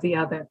experience of the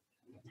other.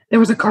 There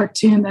was a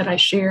cartoon that I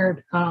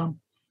shared.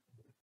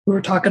 We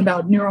were talking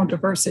about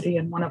neurodiversity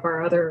in one of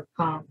our other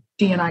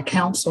DE&I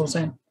councils,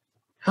 and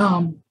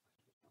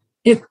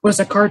it was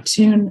a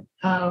cartoon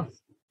of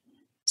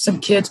some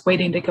kids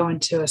waiting to go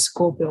into a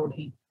school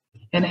building,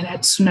 and it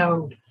had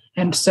snowed,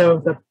 and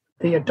so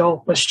the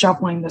adult was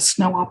shoveling the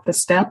snow off the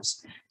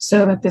steps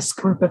so that this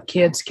group of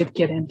kids could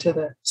get into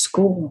the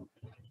school.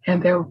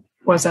 And there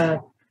was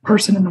a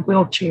person in a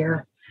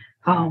wheelchair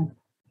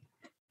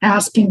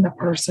asking the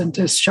person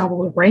to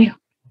shovel the ramp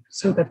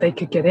so that they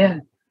could get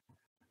in.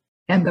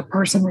 And the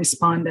person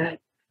responded,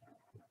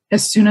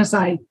 as soon as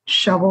I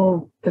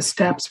shovel the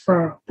steps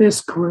for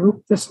this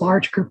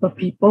large group of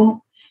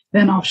people,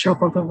 then I'll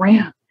shovel the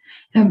ramp.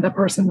 And the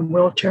person in the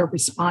wheelchair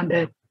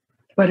responded,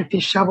 but if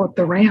you shoveled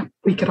the ramp,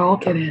 we could all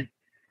get in.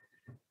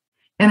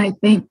 And I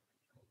think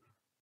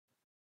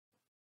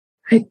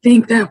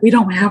that we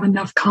don't have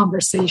enough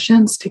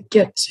conversations to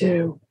get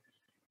to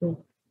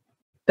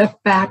the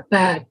fact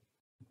that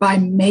by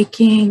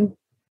making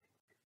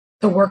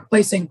the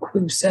workplace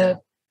inclusive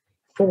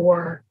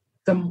for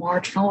the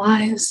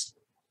marginalized,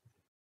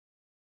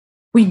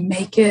 we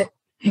make it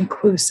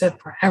inclusive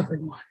for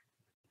everyone.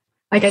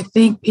 Like, I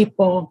think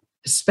people,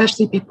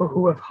 especially people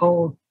who have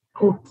hold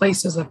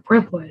places of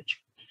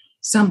privilege,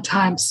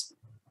 sometimes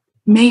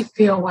may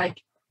feel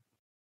like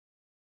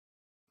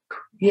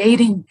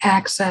creating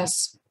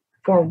access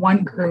for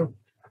one group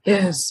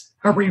is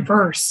a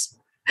reverse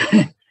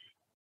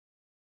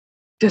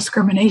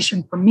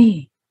discrimination for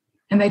me.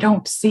 And they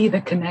don't see the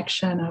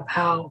connection of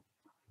how,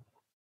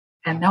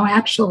 and no,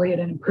 actually it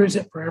improves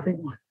it for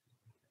everyone,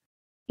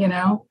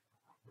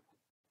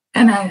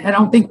 And I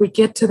don't think we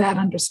get to that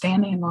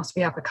understanding unless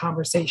we have a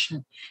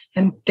conversation.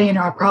 And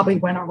Dana, I probably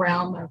went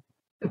around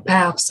the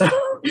path, so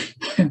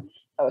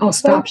I'll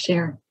stop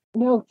sharing.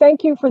 No,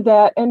 thank you for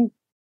that. And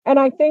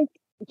I think,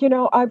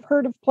 I've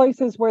heard of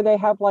places where they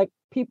have like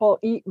people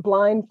eat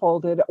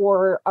blindfolded,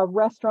 or a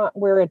restaurant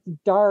where it's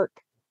dark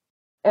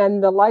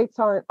and the lights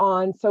aren't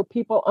on, so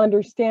people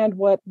understand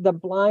what the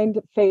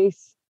blind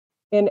face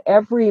in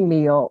every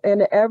meal,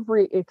 in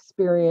every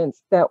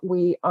experience that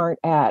we aren't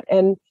at.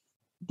 And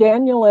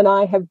Daniel and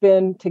I have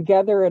been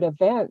together at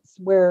events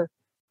where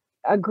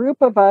a group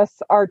of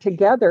us are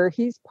together,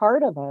 he's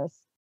part of us,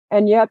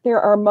 and yet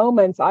there are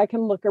moments I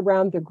can look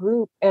around the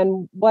group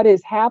and what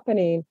is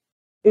happening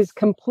is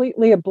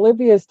completely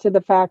oblivious to the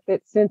fact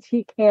that since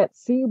he can't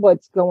see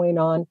what's going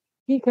on,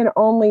 he can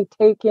only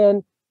take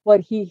in what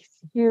he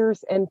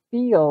hears and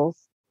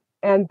feels,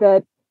 and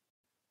that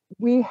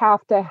we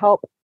have to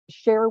help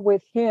share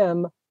with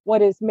him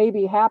what is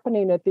maybe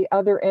happening at the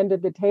other end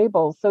of the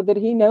table so that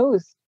he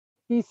knows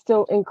he's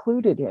still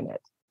included in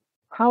it.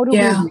 How do we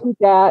do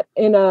that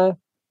in a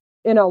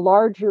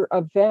larger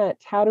event?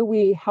 How do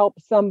we help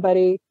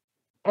somebody?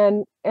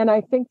 And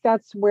I think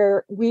that's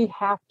where we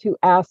have to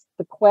ask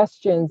the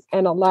questions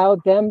and allow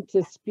them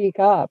to speak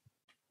up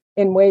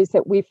in ways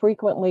that we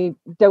frequently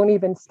don't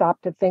even stop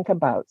to think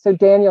about. So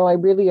Daniel, I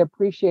really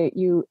appreciate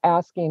you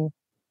asking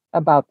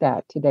about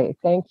that today.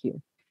 Thank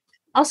you.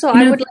 Also,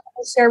 I would like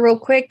to share real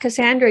quick,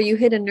 Cassandra, you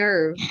hit a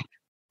nerve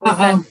with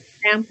that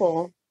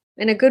example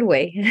in a good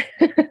way.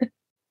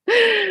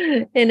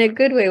 In a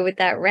good way with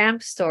that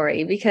ramp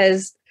story,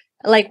 because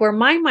like where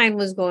my mind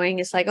was going,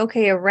 it's like,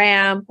 okay, a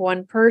ramp,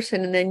 one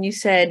person. And then you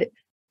said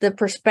the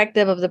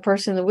perspective of the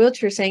person in the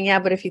wheelchair saying, yeah,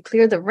 but if you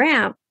clear the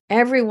ramp,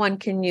 everyone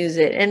can use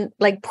it. And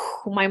like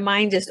my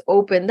mind just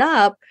opened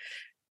up,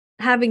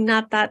 having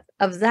not thought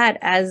of that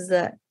as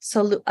a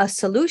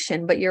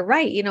solution. But you're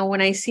right.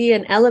 When I see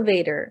an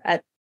elevator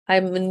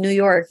I'm in New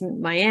York,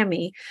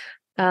 Miami,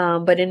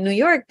 but in New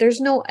York, there's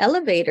no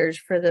elevators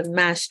for the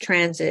mass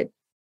transit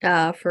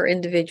for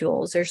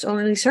individuals. There's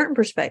only certain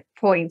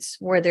points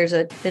where there's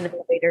an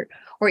elevator,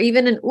 or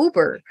even an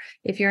Uber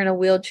if you're in a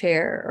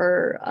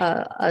wheelchair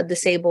or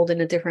disabled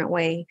in a different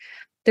way.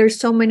 There's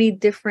so many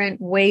different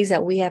ways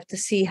that we have to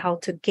see how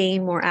to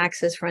gain more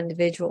access for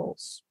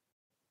individuals.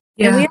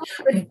 Yeah. And we have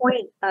a good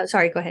point.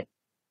 Sorry, go ahead.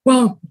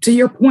 Well, to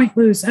your point,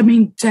 Luz, I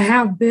mean, to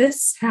have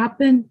this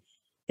happen,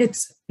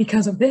 it's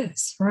because of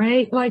this,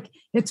 right? Like,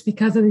 it's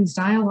because of these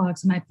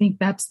dialogues. And I think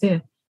that's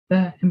the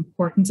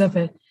importance of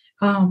it.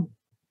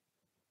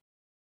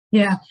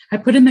 Yeah, I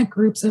put in the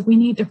groups that we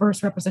need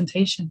diverse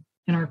representation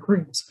in our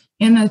groups.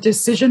 In the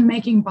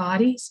decision-making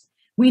bodies,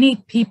 we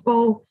need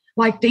people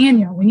like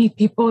Daniel. We need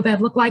people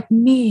that look like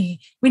me.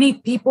 We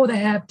need people that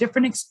have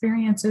different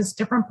experiences,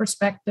 different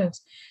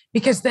perspectives,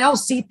 because they'll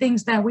see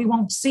things that we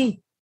won't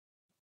see.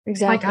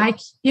 Exactly. Like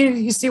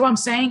you see what I'm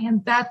saying?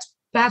 And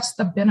that's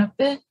the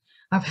benefit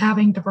of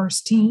having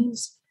diverse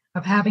teams,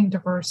 of having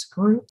diverse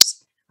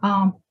groups,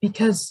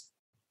 because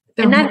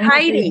they're and not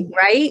hiding,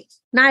 right?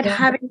 Not Yeah.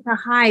 having to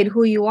hide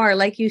who you are.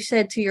 Like you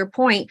said, to your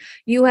point,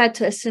 you had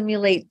to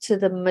assimilate to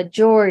the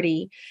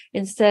majority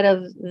instead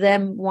of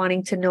them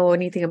wanting to know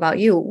anything about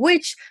you,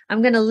 which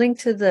I'm going to link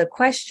to the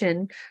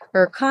question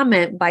or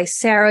comment by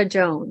Sarah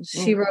Jones.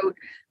 She wrote,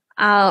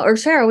 or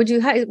Sarah, would you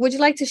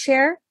like to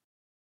share?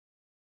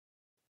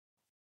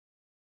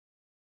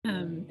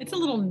 It's a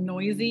little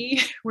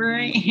noisy where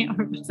I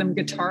am. Some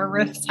guitar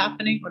riffs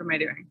happening. What am I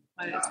doing?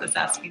 What is this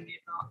asking me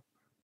about?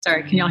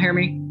 Sorry, can y'all hear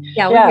me?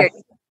 Yeah, we hear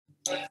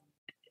you.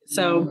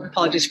 So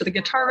apologies for the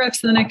guitar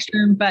riffs in the next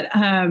room, but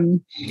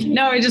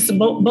no, I just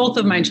both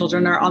of my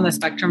children are on the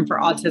spectrum for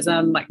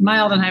autism, like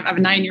mild, and I have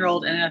a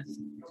 9-year-old and a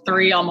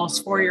 3,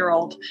 almost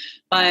 4-year-old.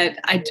 But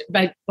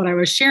what I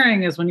was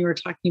sharing is when you were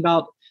talking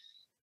about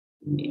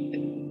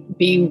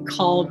being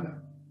called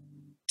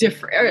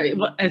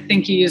different, I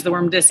think you used the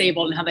word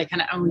disabled and how they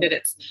kind of owned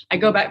it. I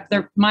go back,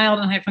 they're mild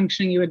and high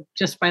functioning. You would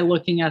just by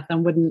looking at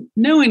them wouldn't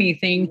know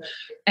anything.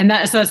 And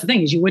so that's the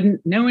thing, is you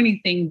wouldn't know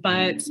anything,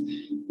 but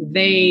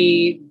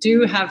they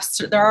do have,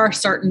 there are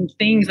certain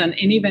things. And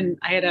even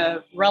I had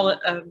a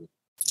relative,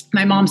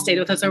 my mom stayed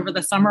with us over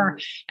the summer.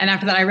 And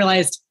after that, I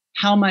realized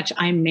how much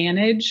I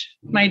manage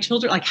my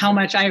children, like how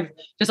much I've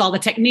just all the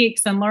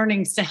techniques and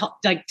learnings to help,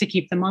 like to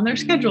keep them on their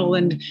schedule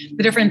and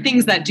the different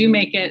things that do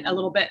make it a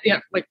little bit,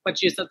 like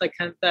what you said, like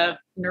kind of the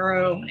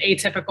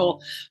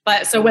neuroatypical.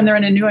 But so when they're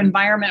in a new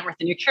environment with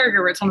a new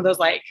caregiver, it's one of those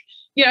like,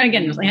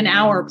 again, like an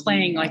hour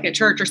playing like at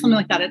church or something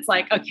like that. It's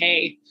like,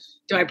 okay,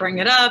 do I bring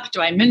it up?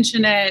 Do I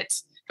mention it?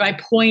 Do I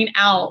point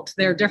out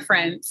their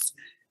difference,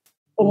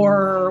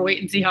 or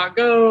wait and see how it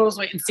goes?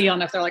 Wait and see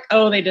on if they're like,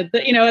 oh, they did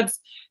that. It's,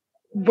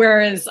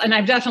 whereas, and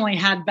I've definitely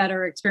had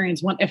better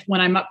experience when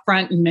I'm up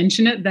front and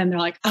mention it, then they're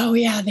like, oh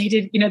yeah, they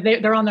did,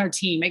 they're on their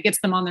team. It gets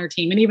them on their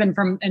team. And even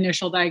from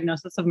initial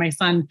diagnosis of my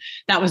son,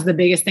 that was the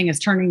biggest thing, is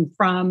turning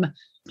from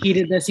he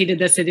did this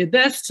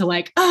to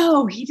like,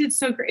 oh, he did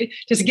so great.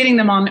 Just getting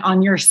them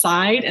on your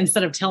side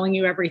instead of telling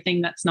you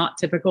everything that's not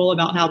typical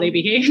about how they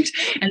behaved.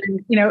 And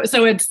then,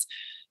 so it's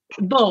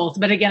both.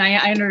 But again,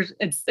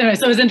 so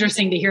it was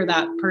interesting to hear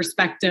that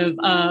perspective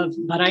of,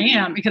 but I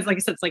am, because like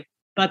I said, it's like,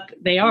 but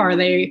they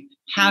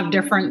have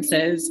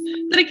differences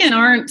that again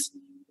aren't,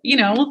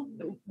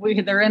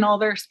 they're in all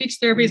their speech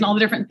therapies and all the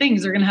different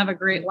things. They're going to have a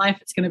great life.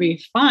 It's going to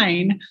be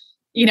fine.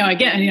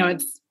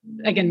 It's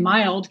again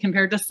mild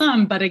compared to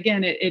some, but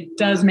again, it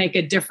does make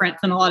a difference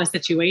in a lot of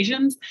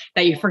situations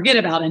that you forget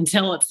about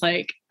until it's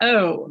like,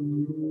 oh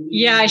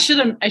yeah, I should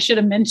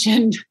have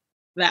mentioned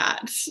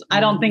that. I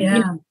don't think,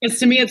 because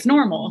to me, it's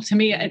normal. To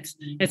me,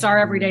 it's our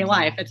everyday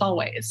life. It's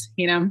always,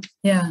 Yeah.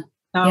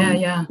 So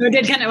it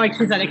did kind of, like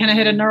you said, it kind of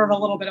hit a nerve a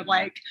little bit of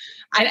like,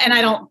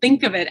 I don't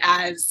think of it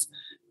as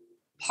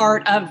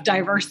part of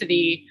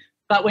diversity,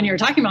 but when you're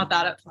talking about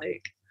that, it's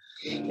like,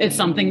 it's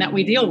something that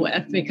we deal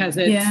with because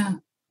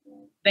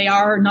they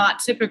are not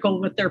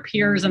typical with their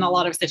peers in a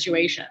lot of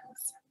situations.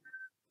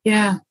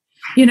 Yeah.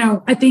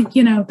 I think,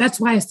 that's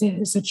why I say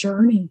it's a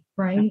journey,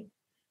 right?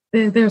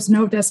 There's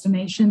no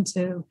destination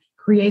to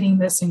creating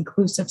this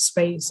inclusive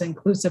space,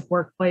 inclusive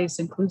workplace,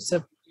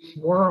 inclusive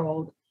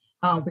world.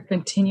 We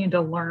continue to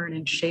learn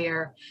and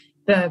share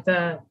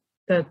the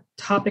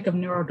topic of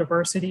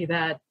neurodiversity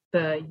that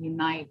the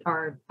Unite,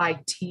 our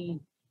IT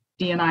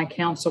DE&I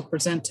Council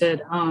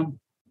presented a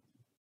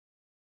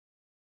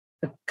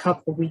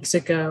couple of weeks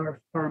ago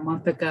or a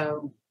month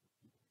ago.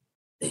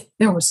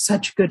 There was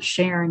such good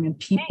sharing, and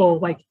people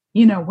like,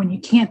 when you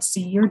can't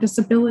see your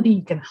disability,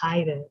 you can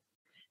hide it.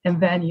 And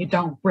then you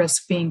don't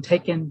risk being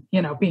taken,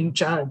 being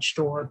judged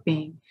or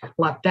being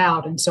left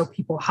out. And so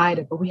people hide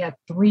it. But we had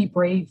 3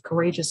 brave,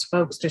 courageous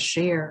folks to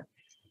share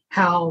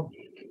how,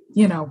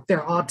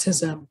 their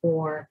autism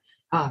or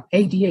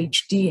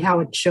ADHD, how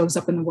it shows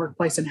up in the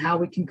workplace and how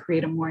we can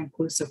create a more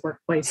inclusive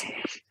workplace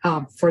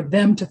for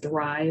them to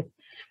thrive.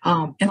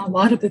 And a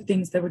lot of the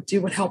things they would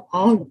do would help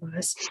all of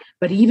us.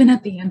 But even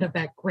at the end of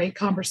that great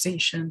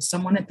conversation,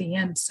 someone at the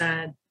end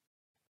said,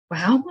 well,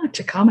 how much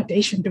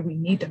accommodation do we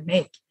need to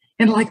make?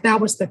 And like, that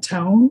was the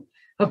tone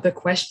of the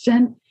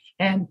question.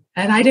 And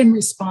I didn't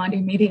respond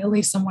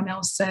immediately. Someone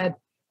else said,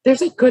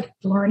 there's a good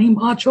learning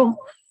module.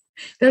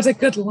 There's a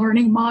good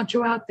learning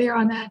module out there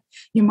on that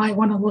you might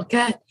want to look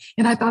at.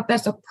 And I thought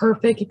that's a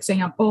perfect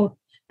example,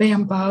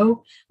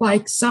 Bamboo.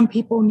 Like some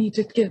people need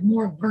to get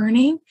more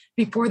learning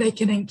before they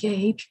can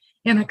engage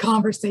in a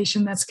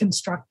conversation that's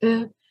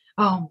constructive.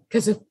 And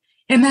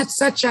that's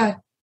such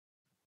a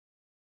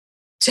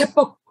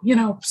typical,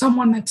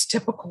 someone that's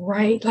typical,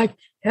 right? Like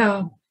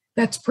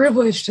that's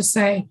privileged to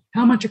say,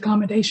 how much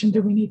accommodation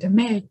do we need to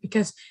make?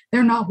 Because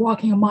they're not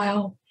walking a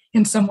mile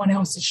in someone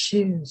else's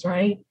shoes,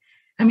 right?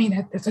 I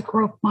mean, it's a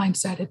growth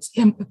mindset, it's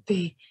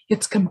empathy,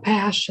 it's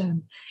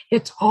compassion,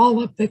 it's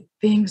all of the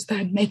things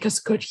that make us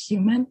good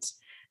humans.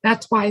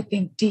 That's why I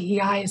think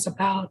DEI is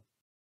about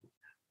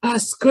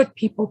us good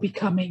people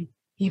becoming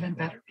even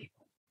better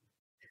people.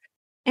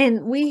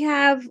 And we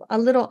have a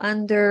little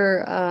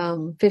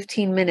under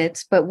 15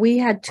 minutes, but we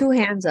had two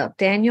hands up.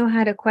 Daniel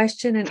had a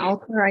question, and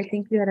Alter, I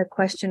think you had a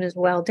question as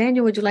well.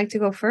 Daniel, would you like to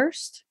go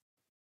first?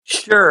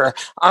 Sure.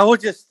 I will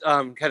just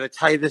kind of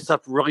tie this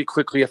up really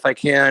quickly if I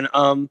can.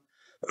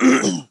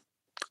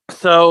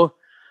 So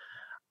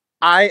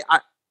I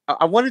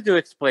wanted to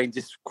explain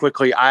just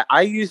quickly.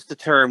 I use the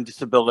term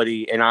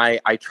disability, and I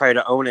try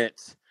to own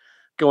it,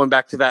 going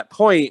back to that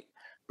point,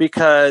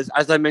 because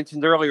as I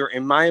mentioned earlier,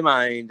 in my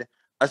mind,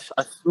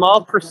 a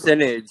small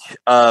percentage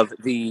of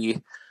the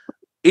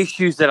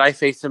issues that I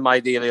face in my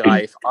daily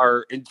life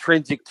are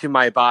intrinsic to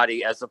my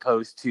body as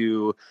opposed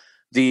to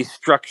the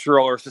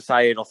structural or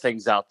societal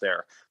things out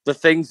there. The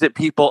things that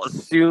people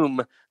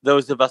assume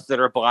those of us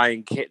that are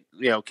blind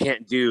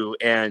can't do,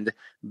 and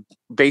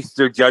base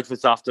their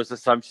judgments off those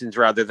assumptions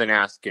rather than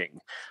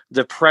asking.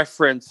 The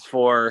preference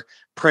for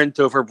print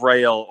over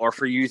braille or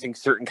for using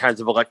certain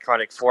kinds of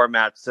electronic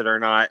formats that are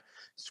not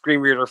screen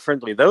reader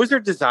friendly. Those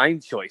are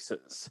design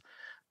choices.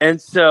 And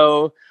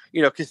so,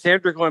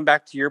 Cassandra, going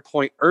back to your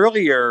point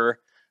earlier,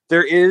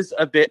 there is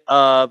a bit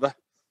of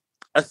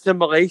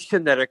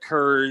assimilation that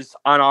occurs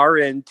on our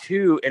end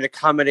too, and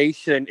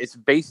accommodation is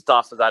based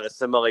off of that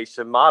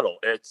assimilation model.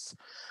 It's,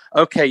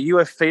 okay, you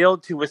have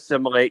failed to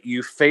assimilate,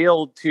 you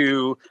failed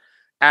to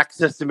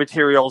access the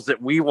materials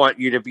that we want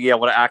you to be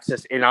able to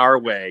access in our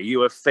way.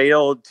 You have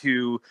failed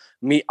to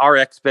meet our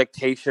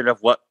expectation of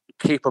what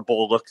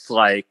capable looks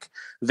like.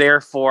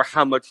 Therefore,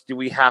 how much do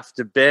we have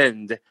to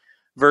bend?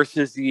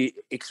 Versus the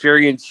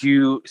experience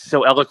you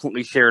so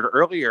eloquently shared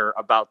earlier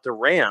about the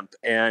ramp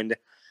and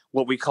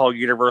what we call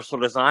universal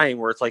design,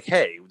 where it's like,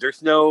 hey,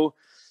 there's no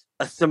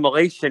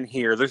assimilation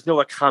here. There's no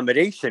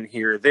accommodation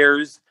here.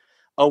 There's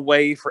a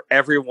way for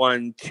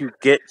everyone to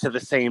get to the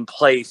same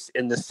place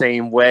in the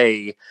same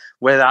way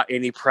without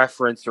any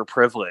preference or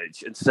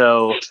privilege. And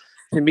so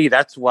to me,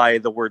 that's why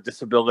the word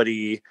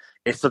disability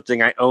is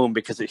something I own,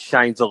 because it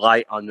shines a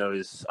light on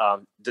those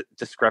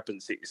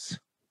discrepancies.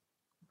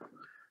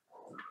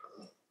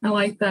 I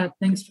like that.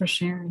 Thanks for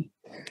sharing.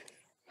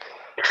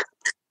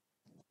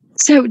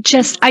 So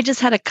I just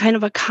had a kind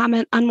of a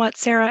comment on what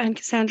Sarah and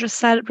Cassandra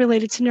said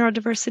related to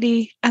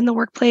neurodiversity and the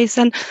workplace.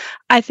 And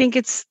I think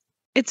it's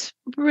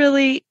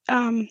really,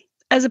 I'm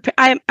a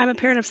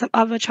parent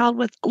of a child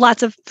with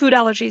lots of food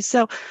allergies.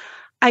 So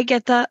I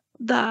get the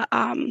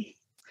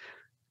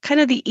kind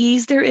of the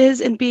ease there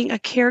is in being a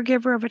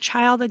caregiver of a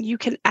child, and you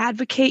can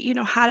advocate,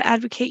 how to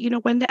advocate,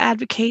 when to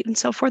advocate and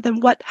so forth,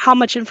 and how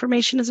much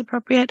information is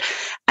appropriate.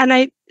 And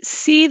I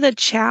see the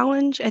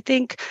challenge, I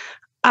think,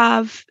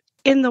 of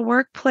in the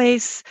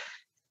workplace,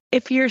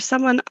 if you're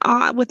someone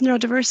with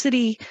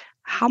neurodiversity,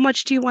 how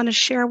much do you want to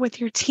share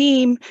with your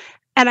team?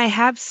 And I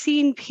have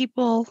seen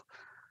people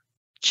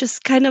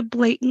just kind of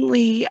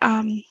blatantly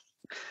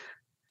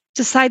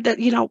decide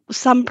that,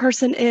 some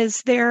person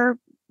is they're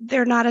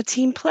not a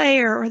team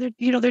player, or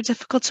they're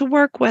difficult to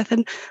work with.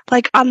 And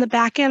like on the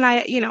back end,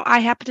 I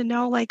happen to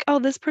know, like, oh,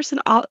 this person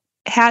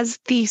has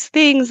these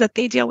things that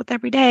they deal with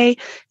every day.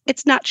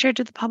 It's not shared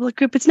to the public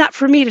group. It's not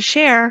for me to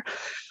share.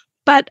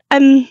 But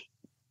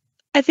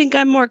I think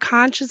I'm more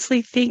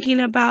consciously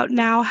thinking about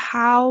now,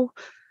 how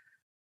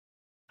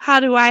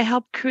do I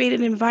help create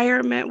an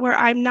environment where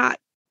I'm not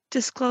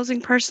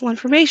disclosing personal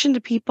information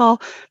to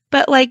people,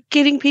 but like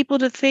getting people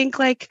to think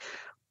like,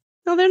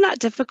 no, they're not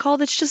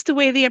difficult. It's just the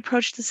way they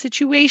approach the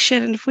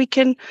situation. And if we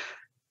can,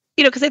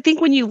 because I think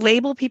when you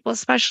label people,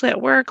 especially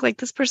at work, like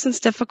this person's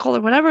difficult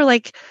or whatever,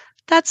 like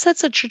that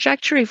sets a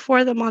trajectory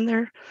for them on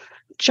their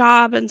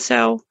job. And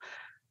so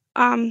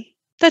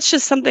that's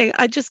just something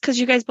because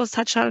you guys both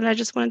touched on it, I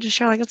just wanted to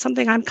share, like, it's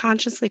something I'm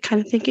consciously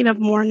kind of thinking of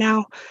more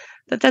now,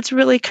 that's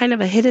really kind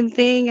of a hidden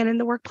thing. And in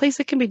the workplace,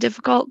 it can be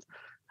difficult,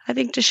 I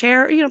think, to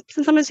share,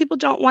 sometimes people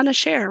don't want to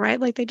share,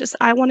 right? Like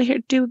I want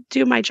to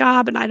do my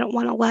job, and I don't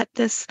want to let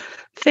this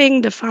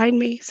thing define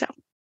me. So.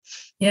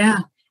 Yeah,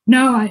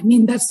 no, I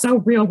mean, that's so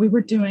real. We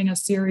were doing a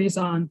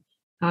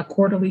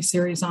quarterly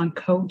series on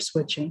code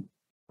switching,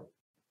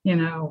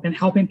 and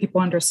helping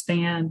people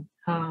understand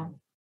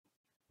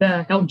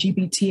the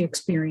LGBT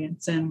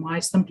experience and why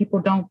some people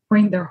don't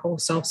bring their whole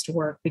selves to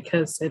work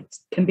because it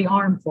can be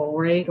harmful,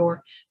 right?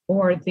 Or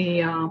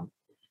the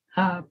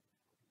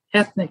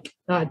ethnic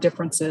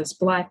differences,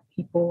 Black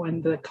people,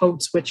 and the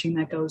code switching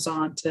that goes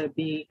on to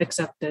be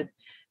accepted.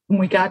 when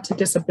we got to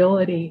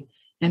disability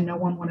and no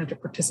one wanted to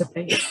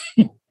participate.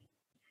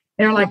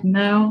 They're like,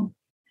 no,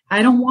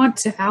 I don't want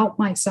to out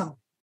myself,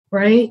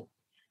 right?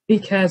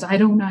 Because I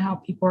don't know how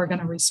people are going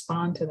to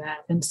respond to that.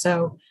 And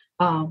so,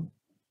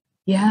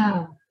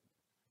 yeah.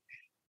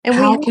 And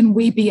how can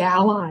we be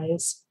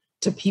allies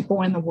to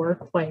people in the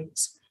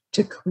workplace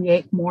to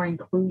create more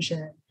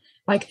inclusion?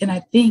 Like, and I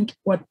think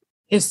what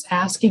is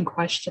asking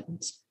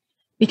questions,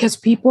 because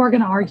people are going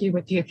to argue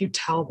with you if you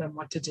tell them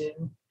what to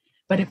do.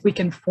 But if we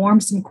can form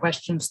some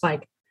questions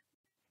like,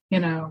 you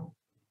know,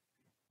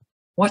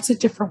 what's a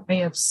different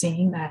way of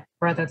seeing that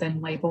rather than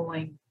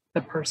labeling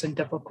the person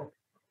difficult?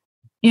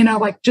 You know,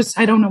 like just,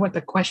 I don't know what the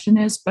question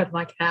is, but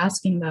like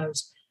asking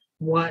those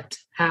what,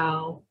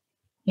 how,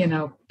 you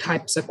know,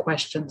 types of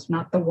questions,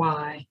 not the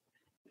why,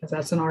 because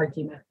that's an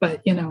argument,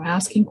 but, you know,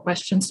 asking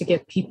questions to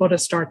get people to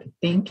start to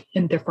think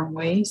in different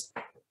ways.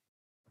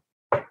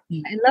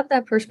 I love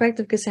that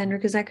perspective, Cassandra,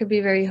 because that could be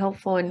very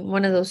helpful in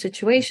one of those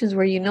situations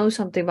where you know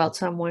something about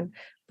someone,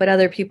 but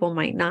other people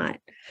might not.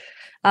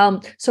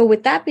 So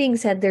with that being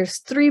said, there's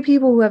 3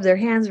 people who have their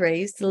hands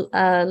raised.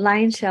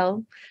 Lion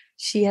Shell,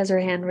 she has her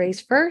hand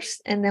raised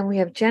first, and then we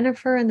have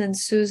Jennifer, and then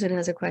Susan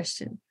has a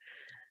question.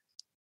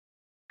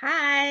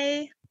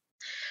 Hi.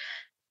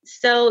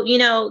 So, you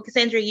know,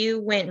 Cassandra, you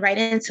went right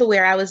into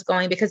where I was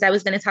going because I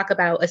was going to talk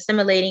about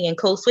assimilating and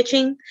code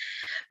switching.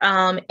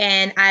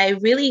 And I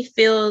really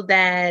feel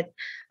that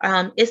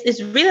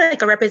it's really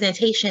like a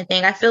representation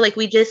thing. I feel like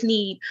we just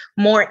need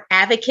more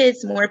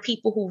advocates, more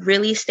people who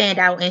really stand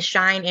out and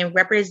shine and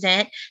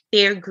represent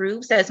their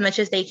groups as much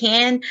as they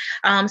can,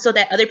 so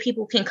that other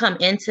people can come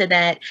into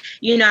that.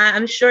 You know,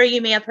 I'm sure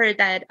you may have heard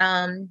that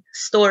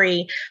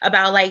story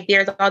about like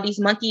there's all these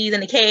monkeys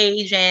in the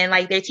cage and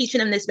like they're teaching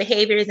them this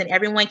behaviors and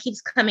everyone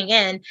keeps coming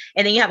in.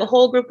 And then you have a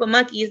whole group of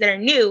monkeys that are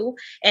new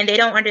and they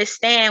don't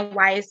understand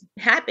why it's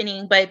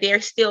happening, but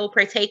they're still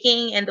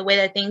partaking in the way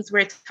that things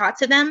were taught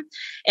to them.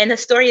 And the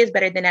story is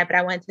better than that, but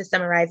I wanted to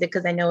summarize it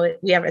because I know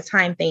we have a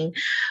time thing.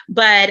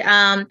 But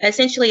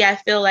essentially, I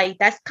feel like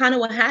that's kind of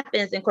what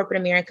happens in corporate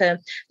America,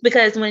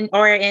 because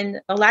or in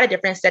a lot of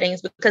different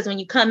settings, because when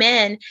you come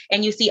in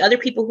and you see other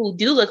people who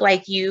do look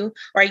like you,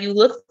 or you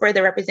look for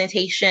the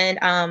representation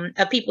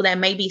of people that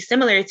may be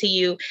similar to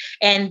you,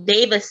 and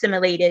they've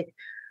assimilated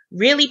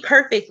really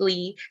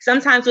perfectly,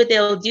 sometimes what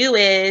they'll do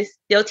is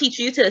they'll teach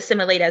you to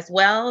assimilate as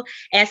well.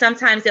 And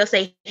sometimes they'll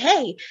say,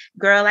 hey,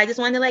 girl, I just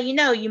wanted to let you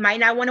know, you might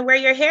not want to wear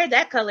your hair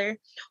that color,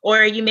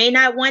 or you may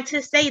not want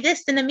to say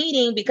this in the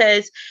meeting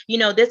because, you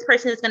know, this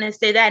person is going to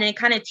say that. And it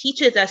kind of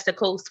teaches us to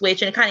code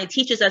switch, and it kind of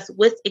teaches us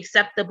what's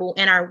acceptable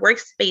in our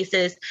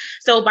workspaces.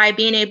 So by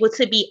being able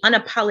to be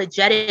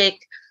unapologetic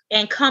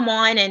and come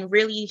on and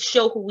really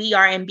show who we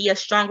are and be a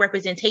strong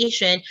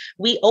representation,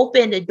 we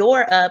open the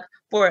door up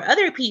for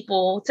other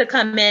people to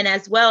come in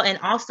as well and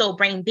also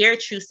bring their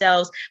true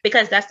selves,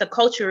 because that's the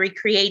culture we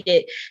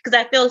created. Because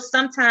I feel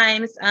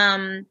sometimes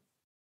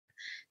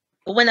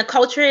when the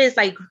culture is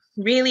like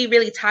really,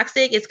 really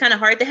toxic, it's kind of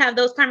hard to have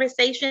those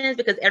conversations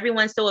because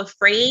everyone's so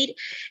afraid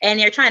and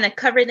they're trying to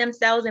cover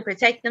themselves and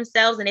protect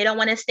themselves, and they don't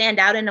want to stand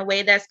out in a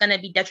way that's going to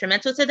be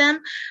detrimental to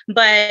them.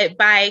 But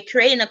by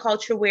creating a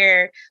culture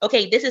where,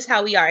 okay, this is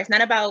how we are, it's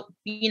not about,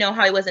 you know,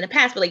 how it was in the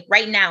past, but like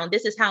right now,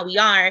 this is how we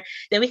are,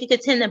 then we can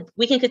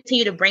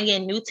continue to bring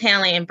in new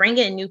talent and bring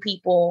in new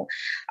people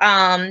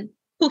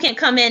who can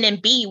come in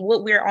and be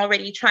what we're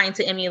already trying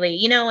to emulate,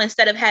 you know,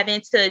 instead of having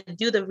to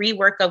do the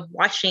rework of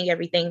watching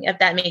everything, if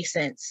that makes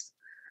sense.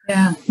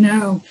 Yeah,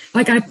 no,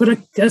 like I put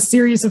a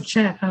series of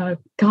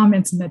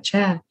comments in the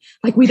chat.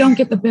 Like we don't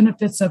get the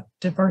benefits of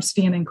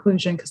diversity and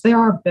inclusion, because there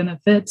are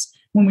benefits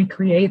when we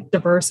create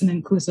diverse and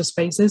inclusive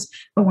spaces.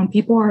 But when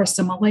people are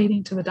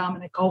assimilating to the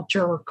dominant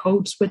culture or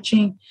code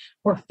switching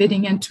or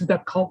fitting into the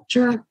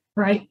culture,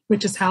 right,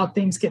 which is how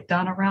things get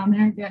done around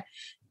there, yeah,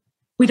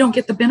 we don't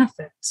get the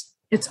benefits.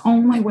 It's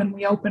only when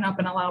we open up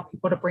and allow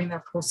people to bring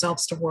their full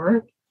selves to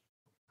work,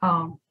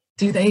 are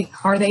they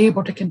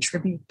able to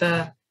contribute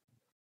the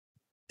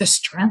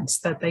strengths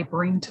that they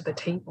bring to the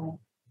table.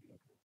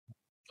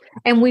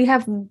 And we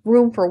have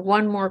room for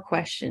one more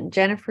question.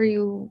 Jennifer,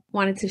 you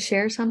wanted to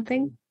share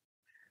something?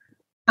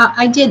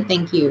 I did,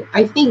 thank you.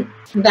 I think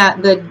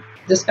that the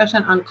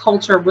discussion on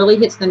culture really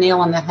hits the nail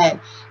on the head.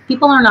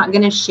 People are not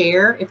going to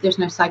share if there's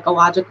no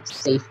psychological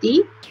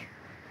safety.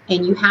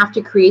 And you have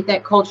to create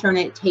that culture, and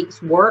it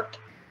takes work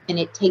and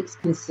it takes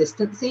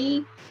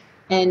consistency.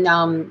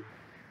 And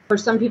for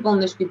some people in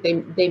this group,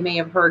 they may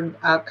have heard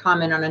a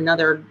comment on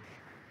another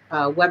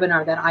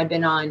webinar that I've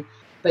been on,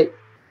 but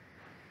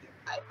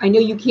I know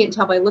you can't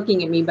tell by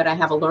looking at me, but I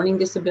have a learning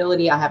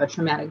disability. I have a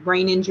traumatic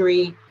brain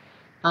injury.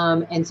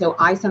 And so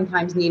I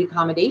sometimes need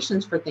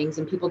accommodations for things,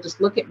 and people just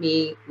look at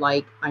me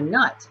like I'm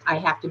nuts. I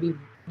have to be,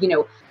 you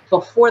know,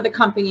 before the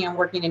company I'm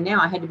working in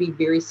now, I had to be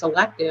very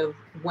selective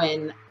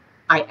when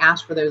I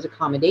asked for those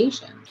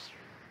accommodations.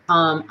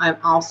 I'm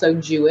also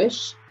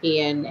Jewish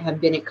and have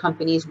been at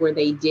companies where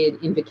they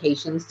did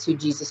invocations to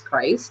Jesus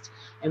Christ.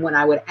 And when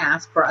I would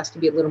ask for us to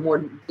be a little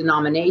more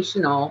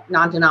non-denominational,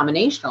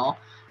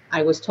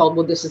 I was told,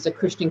 well, this is a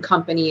Christian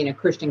company in a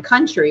Christian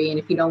country, and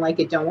if you don't like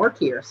it, don't work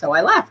here. So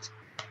I left.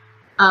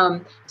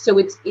 So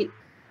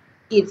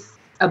it's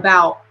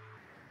about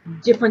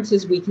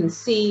differences we can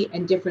see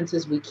and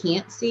differences we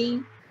can't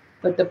see.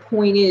 But the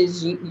point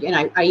is, and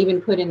I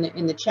even put in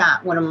the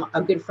chat,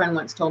 a good friend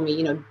once told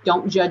me,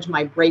 don't judge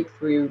my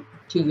breakthrough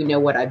till you know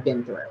what I've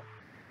been through.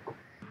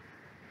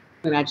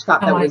 And I just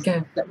thought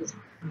that was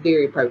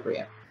very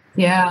appropriate.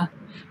 Yeah,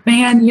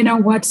 man, you know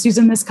what,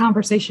 Susan, this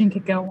conversation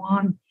could go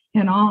on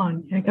and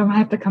on. I'm gonna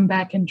have to come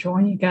back and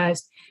join you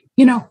guys.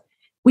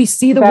 We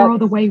see the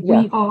world the way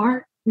we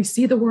are. We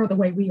see the world the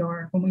way we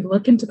are. When we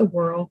look into the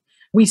world,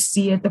 we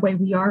see it the way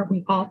we are.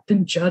 We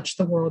often judge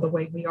the world the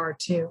way we are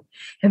too.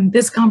 And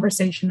this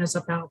conversation is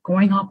about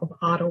going off of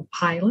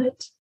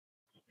autopilot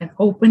and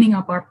opening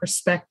up our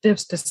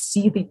perspectives to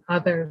see the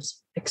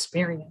other's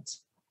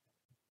experience,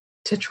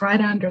 to try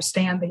to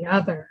understand the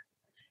other,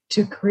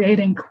 to create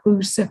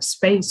inclusive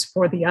space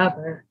for the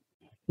other,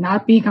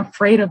 not being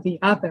afraid of the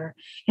other,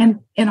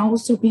 and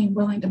also being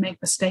willing to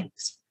make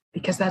mistakes,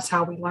 because that's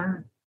how we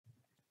learn.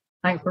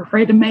 Like, we're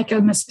afraid to make a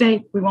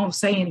mistake, we won't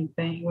say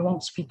anything, we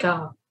won't speak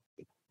up,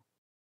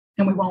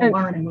 and we won't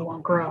learn and we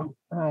won't grow.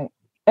 Right.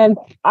 And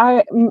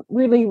I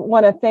really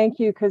want to thank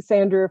you,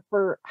 Cassandra,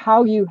 for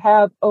how you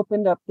have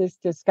opened up this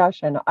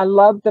discussion. I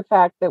love the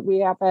fact that we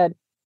have had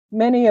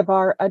many of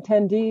our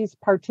attendees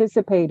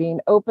participating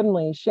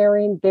openly,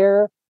 sharing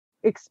their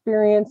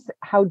experience,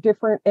 how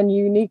different and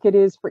unique it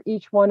is for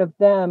each one of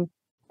them,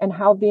 and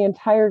how the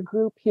entire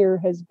group here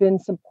has been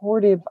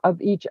supportive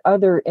of each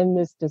other in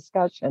this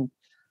discussion.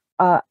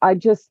 I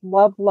just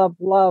love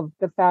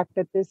the fact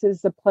that this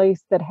is a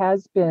place that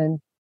has been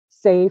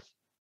safe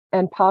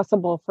and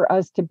possible for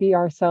us to be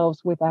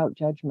ourselves without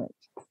judgment.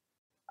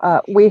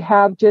 We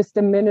have just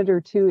a minute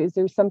or two. Is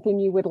there something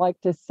you would like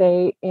to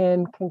say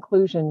in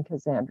conclusion,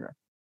 Cassandra?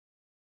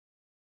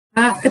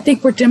 I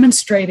think we're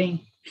demonstrating.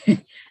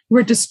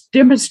 We're just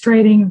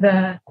demonstrating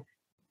the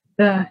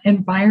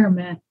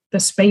environment,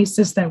 the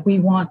spaces that we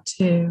want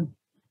to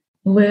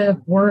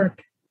live,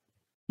 work,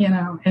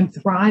 and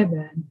thrive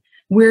in.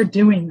 We're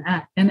doing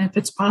that. And if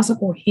it's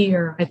possible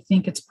here, I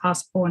think it's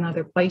possible in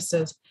other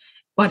places,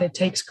 but it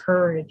takes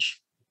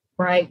courage,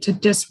 right? To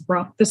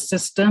disrupt the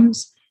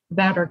systems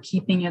that are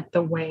keeping it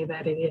the way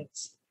that it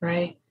is,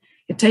 right?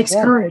 It takes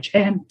courage.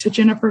 And to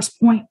Jennifer's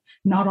point,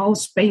 not all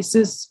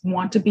spaces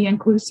want to be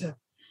inclusive.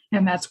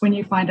 And that's when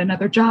you find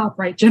another job,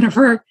 right,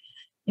 Jennifer?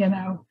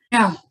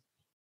 Yeah.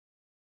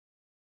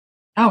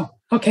 Oh,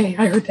 okay.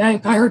 I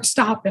heard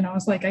stop, and I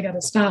was like, I got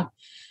to stop.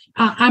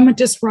 I'm a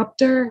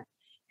disruptor,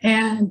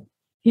 and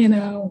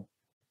and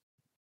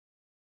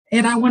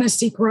I want to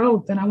see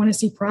growth, and I want to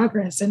see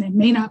progress, and it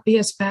may not be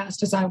as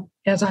fast as I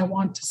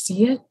want to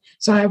see it.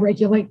 So I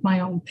regulate my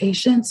own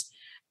patience.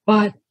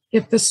 But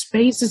if the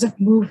space isn't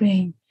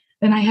moving,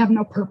 then I have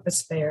no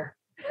purpose there.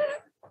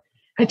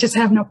 I just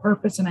have no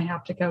purpose, and I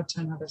have to go to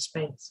another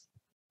space.